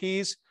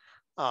FNPs.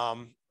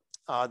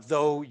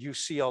 Though you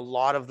see a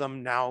lot of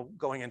them now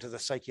going into the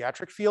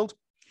psychiatric field.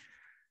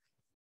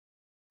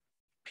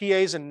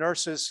 PAs and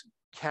nurses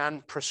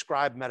can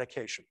prescribe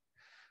medication.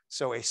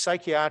 So a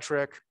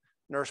psychiatric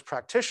nurse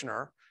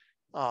practitioner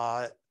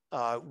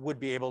would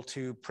be able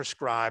to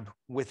prescribe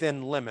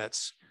within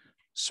limits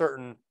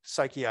certain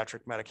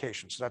psychiatric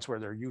medications. So that's where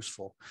they're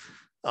useful.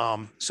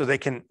 So they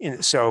can,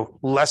 so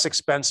less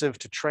expensive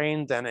to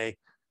train than a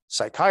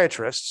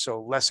psychiatrist,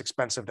 so less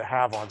expensive to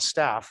have on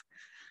staff.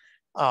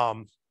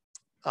 And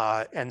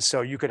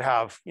so you could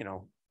have, you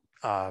know,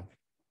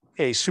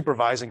 a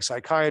supervising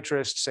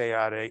psychiatrist, say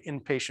at an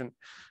inpatient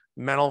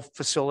mental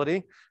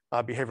facility,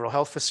 behavioral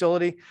health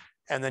facility,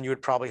 and then you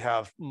would probably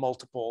have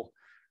multiple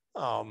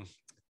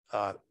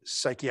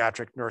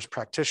psychiatric nurse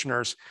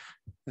practitioners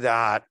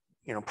that,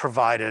 you know,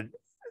 provided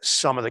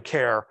some of the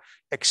care,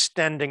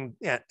 extending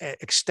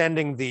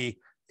the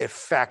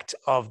effect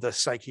of the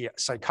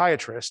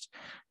psychiatrist.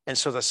 And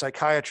so the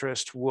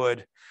psychiatrist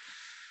would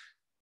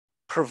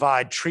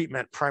provide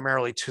treatment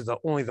primarily to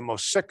only the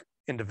most sick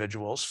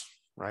individuals,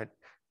 right?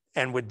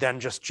 And would then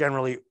just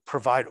generally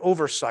provide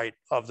oversight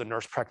of the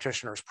nurse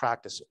practitioner's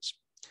practices.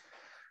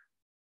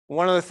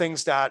 One of the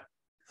things that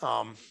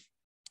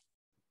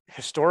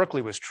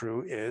historically was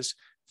true is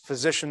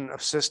physician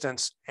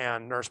assistants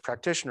and nurse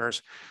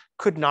practitioners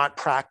could not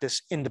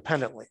practice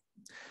independently.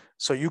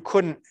 So you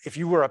couldn't, if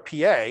you were a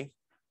PA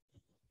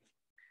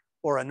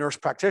or a nurse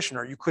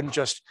practitioner, you couldn't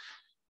just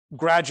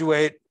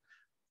graduate,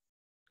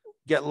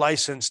 get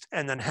licensed,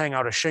 and then hang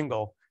out a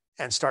shingle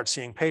and start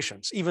seeing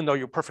patients, even though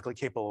you're perfectly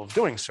capable of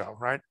doing so,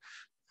 right?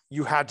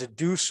 You had to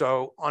do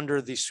so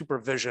under the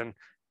supervision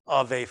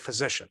of a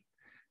physician,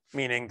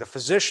 meaning the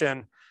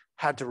physician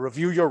had to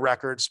review your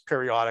records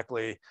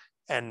periodically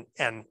and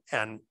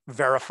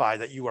verify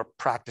that you are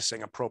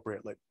practicing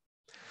appropriately.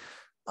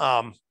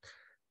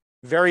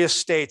 Various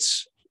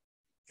states,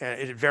 and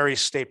it varies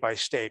state by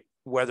state,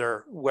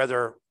 whether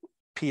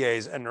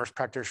PAs and nurse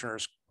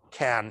practitioners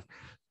can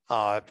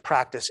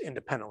practice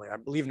independently. I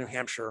believe New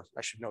Hampshire,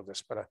 I should know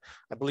this, but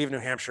I believe New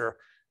Hampshire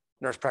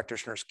nurse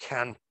practitioners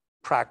can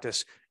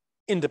practice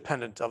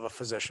independent of a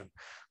physician,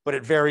 but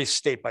it varies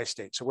state by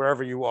state. So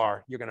wherever you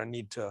are, you're going to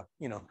need to,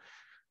 you know,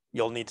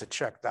 you'll need to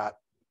check that.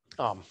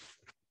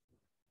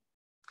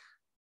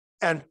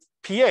 And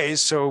PAs,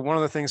 so one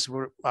of the things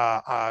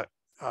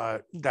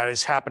that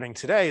is happening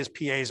today is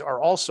PAs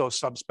are also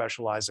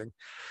subspecializing.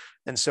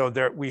 And so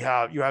there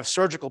you have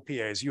surgical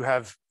PAs, you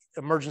have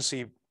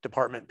emergency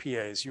department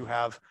PAs, you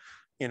have,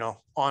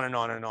 on and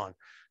on and on.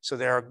 So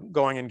they're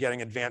going and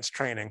getting advanced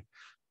training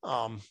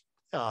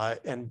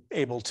and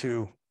able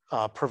to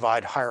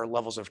provide higher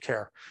levels of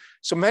care.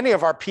 So many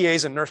of our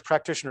PAs and nurse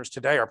practitioners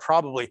today are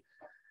probably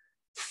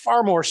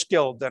far more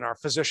skilled than our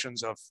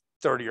physicians of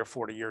 30 or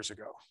 40 years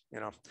ago.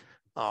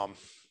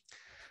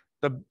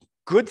 The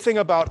good thing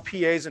about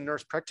PAs and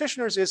nurse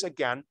practitioners is,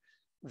 again,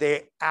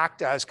 they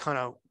act as kind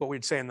of what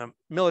we'd say in the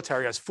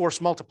military as force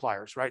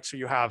multipliers, right? So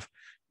you have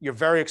your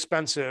very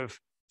expensive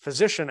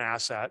physician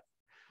asset,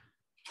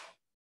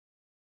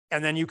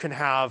 and then you can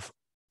have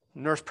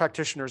nurse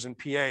practitioners and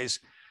PAs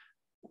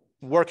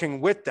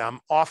working with them,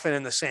 often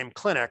in the same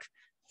clinic,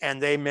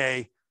 and they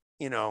may,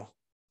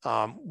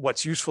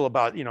 what's useful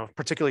about,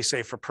 particularly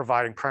say for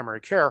providing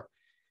primary care,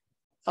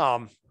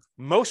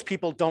 most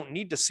people don't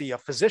need to see a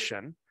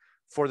physician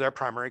for their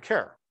primary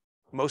care.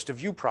 Most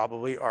of you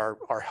probably are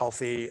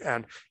healthy.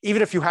 And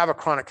even if you have a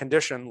chronic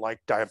condition like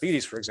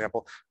diabetes, for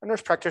example, a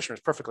nurse practitioner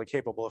is perfectly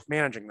capable of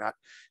managing that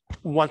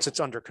once it's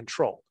under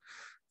control.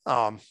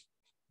 And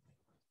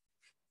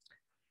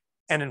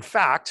in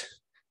fact,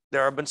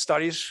 there have been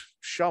studies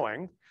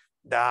showing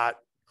that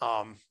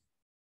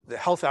the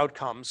health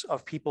outcomes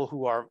of people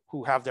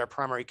who have their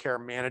primary care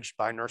managed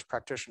by nurse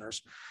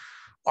practitioners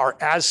are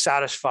as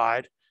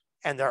satisfied,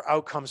 and their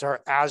outcomes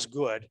are as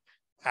good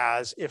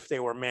as if they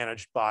were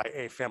managed by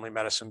a family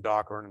medicine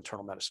doc or an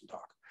internal medicine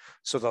doc.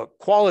 So the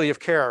quality of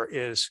care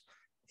is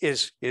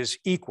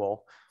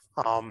equal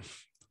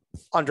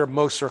under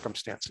most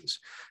circumstances.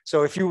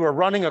 So if you were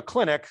running a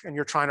clinic and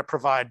you're trying to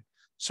provide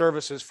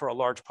services for a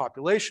large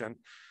population,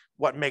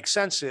 what makes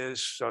sense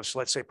is, so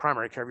let's say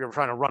primary care, if you're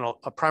trying to run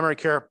a primary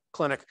care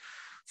clinic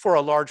for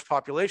a large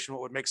population,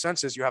 what would make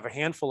sense is you have a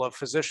handful of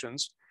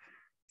physicians,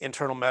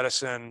 internal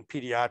medicine,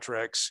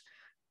 pediatrics,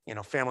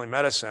 family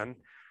medicine,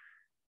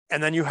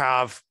 and then you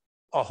have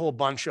a whole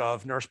bunch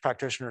of nurse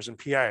practitioners and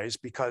PAs,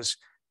 because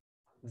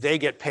they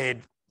get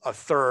paid a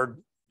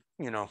third,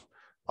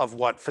 of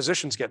what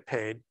physicians get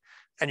paid,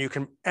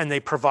 and they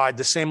provide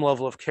the same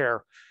level of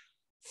care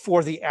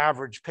for the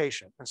average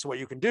patient. And so what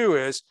you can do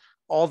is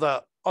all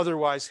the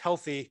otherwise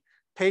healthy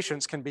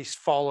patients can be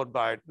followed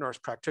by nurse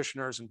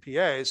practitioners and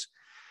PAs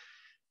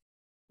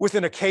with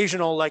an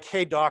occasional, like,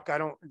 hey doc,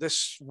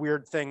 this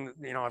weird thing,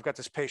 I've got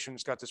this patient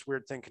who's got this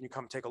weird thing. Can you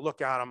come take a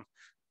look at him?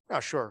 Oh,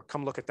 sure.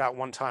 Come look at that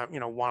one time,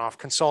 one-off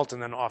consult,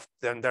 and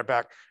then they're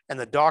back. And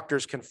the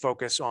doctors can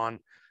focus on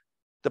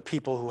the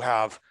people who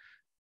have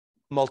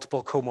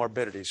multiple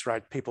comorbidities,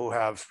 right? People who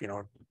have,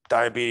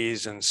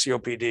 diabetes and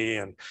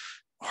COPD and,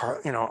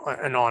 and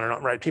on and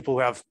on, right? People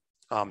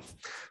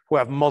who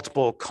have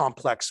multiple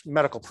complex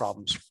medical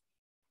problems.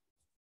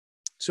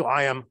 So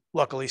I am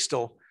luckily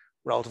still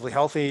relatively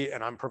healthy,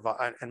 and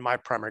and my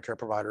primary care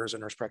provider is a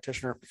nurse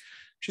practitioner.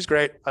 She's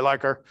great. I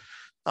like her.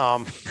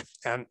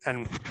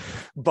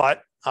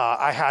 But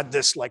I had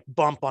this like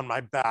bump on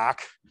my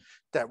back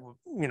that,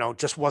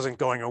 just wasn't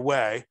going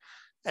away.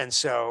 And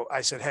so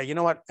I said, hey, you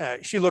know what?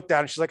 She looked at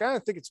it and she's like, I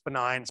think it's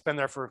benign. It's been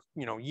there for,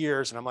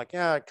 years. And I'm like,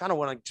 yeah, I kind of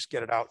want to just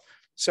get it out.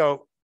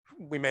 So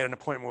we made an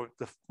appointment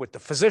with the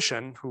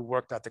physician who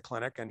worked at the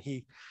clinic, and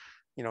he,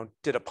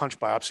 did a punch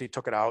biopsy,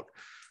 took it out,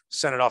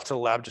 sent it off to the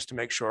lab just to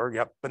make sure,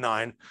 yep,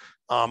 benign.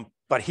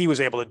 But he was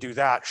able to do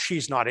that.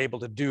 She's not able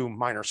to do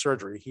minor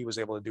surgery. He was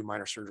able to do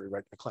minor surgery right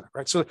in the clinic,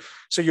 right? So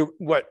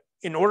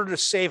in order to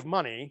save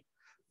money,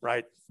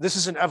 right? This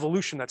is an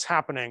evolution that's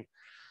happening.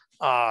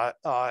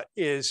 It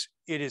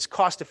is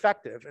cost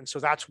effective, and so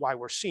that's why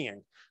we're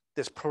seeing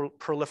this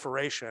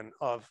proliferation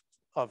of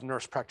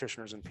nurse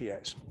practitioners and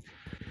PAs.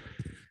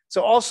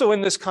 So also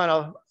in this kind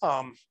of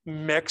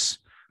mix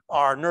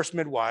are nurse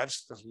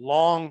midwives. There's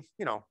long,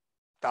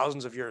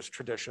 thousands of years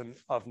tradition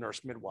of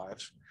nurse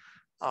midwives.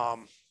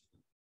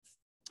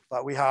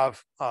 But you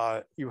have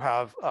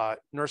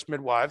nurse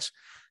midwives,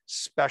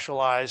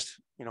 specialized,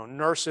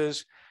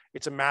 nurses.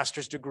 It's a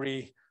master's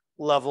degree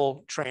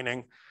level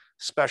training,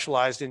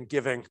 specialized in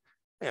giving,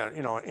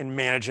 in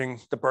managing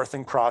the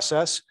birthing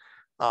process.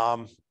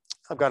 I've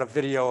got a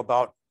video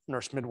about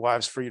nurse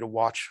midwives for you to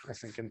watch, I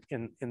think,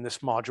 in this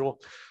module.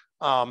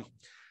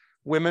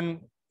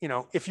 Women,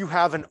 if you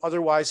have an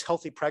otherwise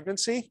healthy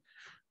pregnancy,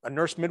 a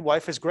nurse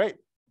midwife is great,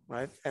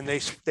 right? And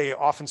they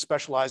often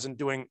specialize in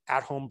doing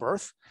at-home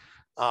birth,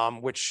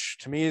 which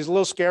to me is a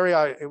little scary.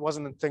 It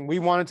wasn't the thing we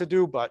wanted to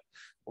do, but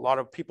a lot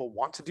of people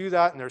want to do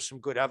that. And there's some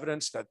good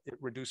evidence that it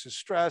reduces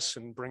stress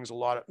and brings a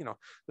lot of,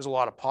 there's a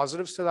lot of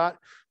positives to that,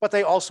 but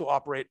they also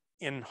operate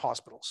in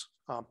hospitals.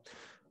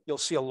 You'll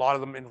see a lot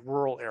of them in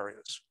rural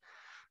areas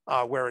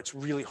where it's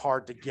really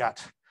hard to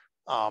get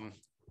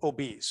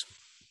OBs.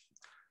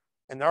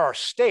 And there are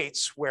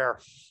states where,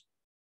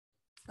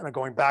 kind of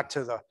going back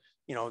to the,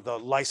 the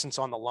license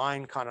on the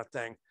line kind of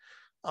thing,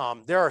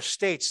 there are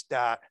states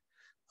that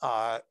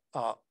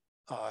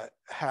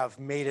have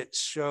made it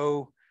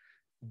so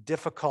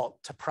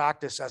difficult to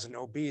practice as an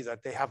OB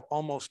that they have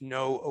almost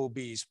no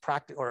OBs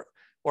practice,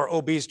 or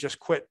OBs just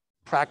quit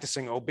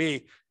practicing OB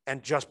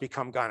and just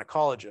become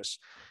gynecologists,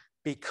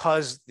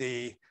 because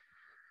the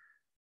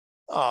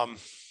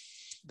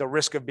the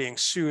risk of being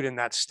sued in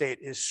that state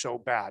is so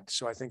bad.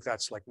 So I think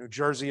that's like New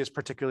Jersey is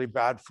particularly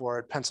bad for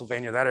it,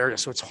 Pennsylvania, that area.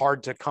 So it's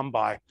hard to come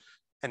by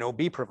an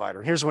OB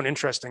provider. Here's one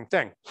interesting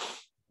thing.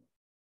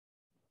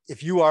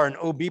 If you are an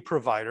OB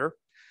provider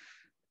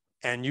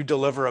and you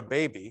deliver a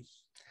baby,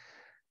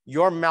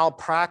 your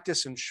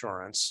malpractice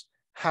insurance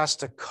has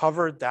to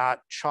cover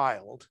that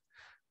child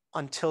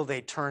until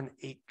they turn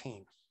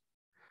 18.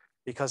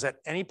 Because at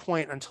any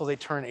point until they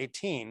turn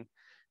 18,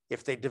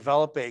 if they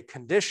develop a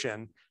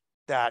condition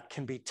that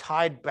can be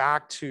tied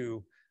back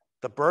to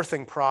the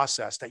birthing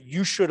process that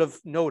you should have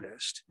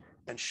noticed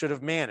and should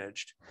have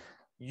managed,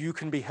 you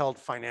can be held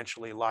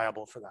financially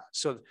liable for that.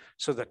 So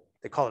that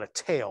they call it a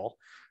tail.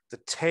 The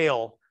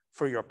tail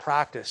for your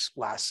practice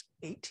lasts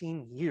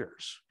 18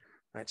 years,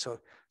 right? So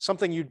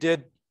something you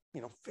did,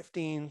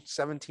 15,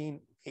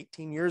 17,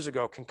 18 years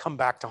ago can come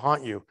back to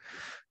haunt you,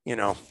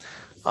 long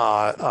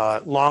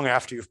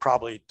after you've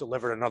probably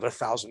delivered another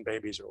 1,000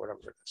 babies or whatever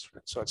it is.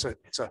 Right?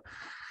 So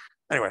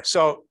anyway,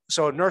 so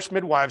nurse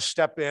midwives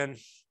step in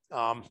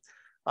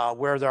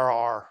where there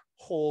are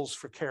holes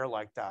for care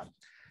like that.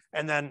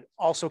 And then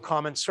also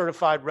common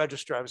certified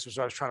registered, this is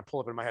what I was trying to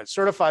pull up in my head,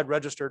 certified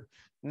registered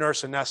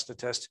nurse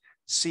anesthetist,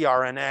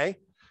 CRNA.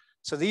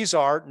 So these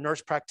are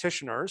nurse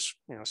practitioners,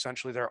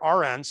 essentially they're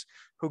RNs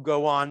who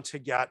go on to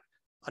get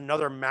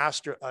another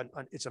master,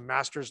 it's a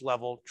master's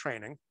level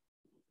training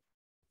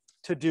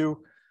to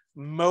do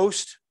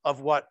most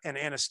of what an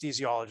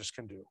anesthesiologist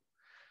can do,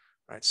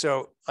 right?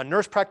 So a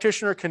nurse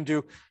practitioner can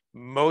do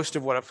most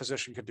of what a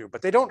physician could do,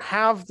 but they don't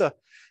have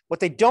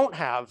what they don't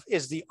have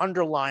is the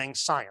underlying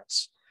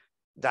science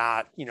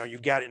that you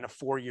get in a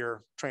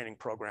 4-year training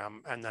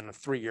program and then a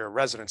 3-year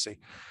residency.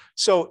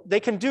 So they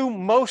can do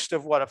most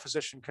of what a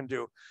physician can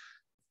do,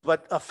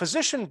 but a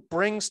physician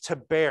brings to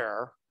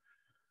bear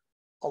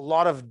a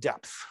lot of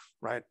depth,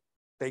 right?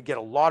 They get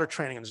a lot of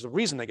training, and there's the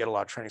reason they get a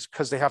lot of training is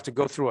because they have to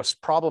go through a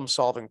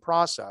problem-solving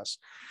process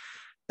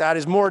that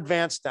is more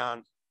advanced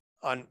than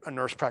a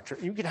nurse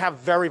practitioner. You can have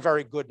very,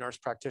 very good nurse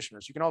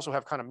practitioners. You can also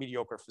have kind of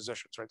mediocre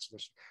physicians, right? So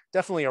there's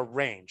definitely a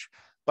range.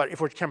 But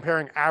if we're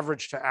comparing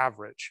average to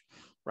average,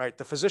 right,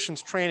 the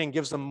physician's training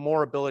gives them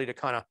more ability to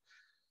kind of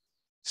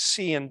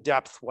see in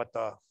depth what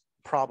the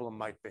problem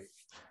might be.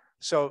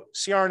 So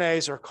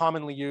CRNAs are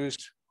commonly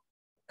used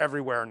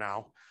everywhere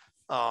now.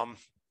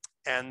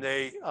 And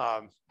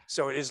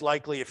so it is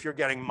likely if you're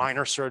getting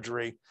minor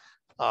surgery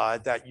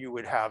that you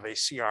would have a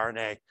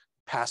CRNA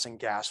passing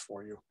gas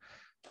for you.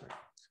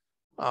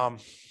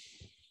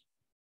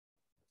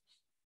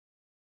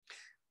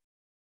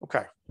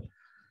 Okay.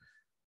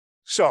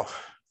 So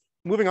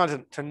moving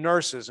on to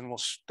nurses, and we'll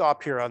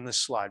stop here on this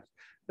slide.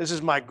 This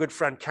is my good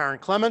friend, Karen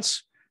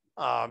Clements.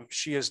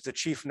 She is the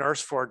chief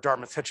nurse for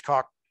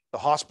Dartmouth-Hitchcock, the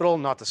hospital,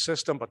 not the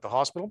system, but the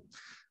hospital.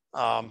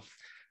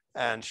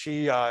 And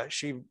she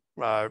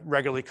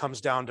regularly comes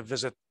down to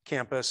visit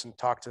campus and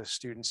talk to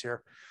students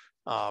here.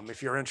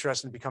 If you're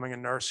interested in becoming a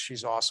nurse,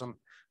 she's awesome.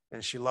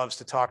 And she loves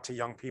to talk to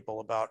young people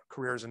about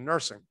careers in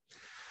nursing.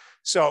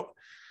 So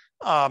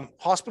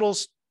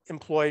hospitals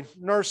employ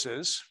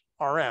nurses,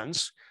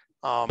 RNs,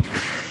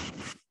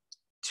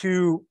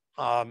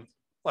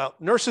 well,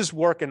 nurses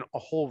work in a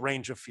whole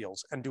range of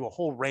fields and do a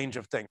whole range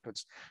of things.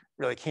 It's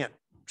really can't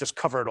just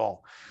cover it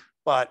all.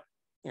 But,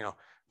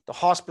 the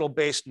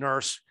hospital-based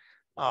nurse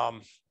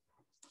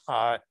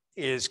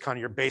is kind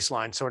of your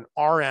baseline. So an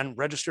RN,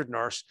 registered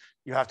nurse,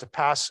 you have to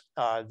pass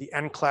the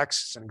NCLEX,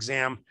 it's an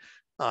exam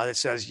that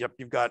says, yep,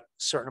 you've got a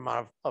certain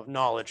amount of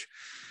knowledge.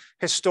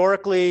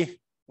 Historically,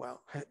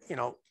 well,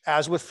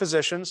 as with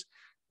physicians,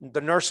 the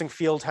nursing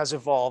field has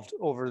evolved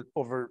over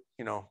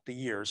the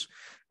years,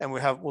 and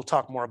we'll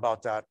talk more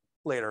about that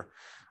later.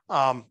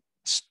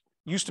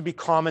 Used to be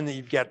common that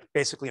you'd get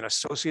basically an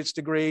associate's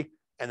degree,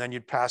 and then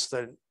you'd pass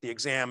the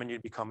exam and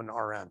you'd become an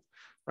RN,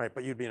 right?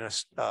 But you'd be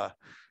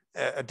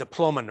a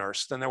diploma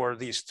nurse. Then there were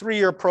these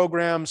 3-year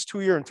programs,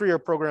 2-year and 3-year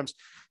programs,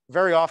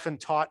 very often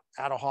taught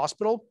at a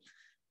hospital,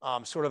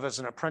 sort of as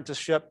an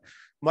apprenticeship.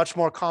 Much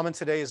more common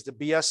today is the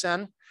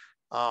BSN,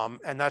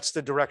 and that's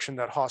the direction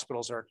that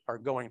hospitals are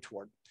going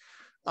toward.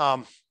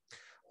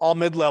 All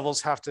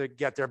mid-levels have to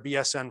get their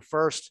BSN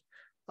first,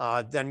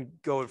 then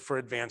go for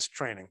advanced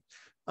training.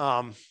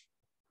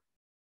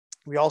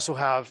 We also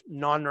have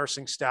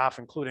non-nursing staff,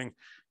 including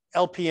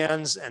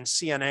LPNs and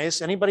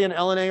CNAs. Anybody an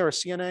LNA or a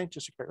CNA?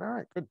 Just all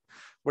right, good.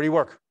 Where do you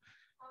work?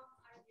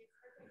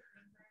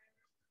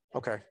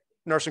 Okay,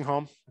 nursing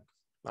home.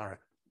 All right,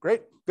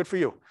 great, good for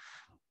you.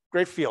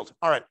 Great field.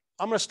 All right,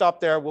 I'm going to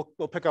stop there.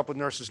 We'll pick up with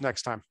nurses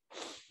next time.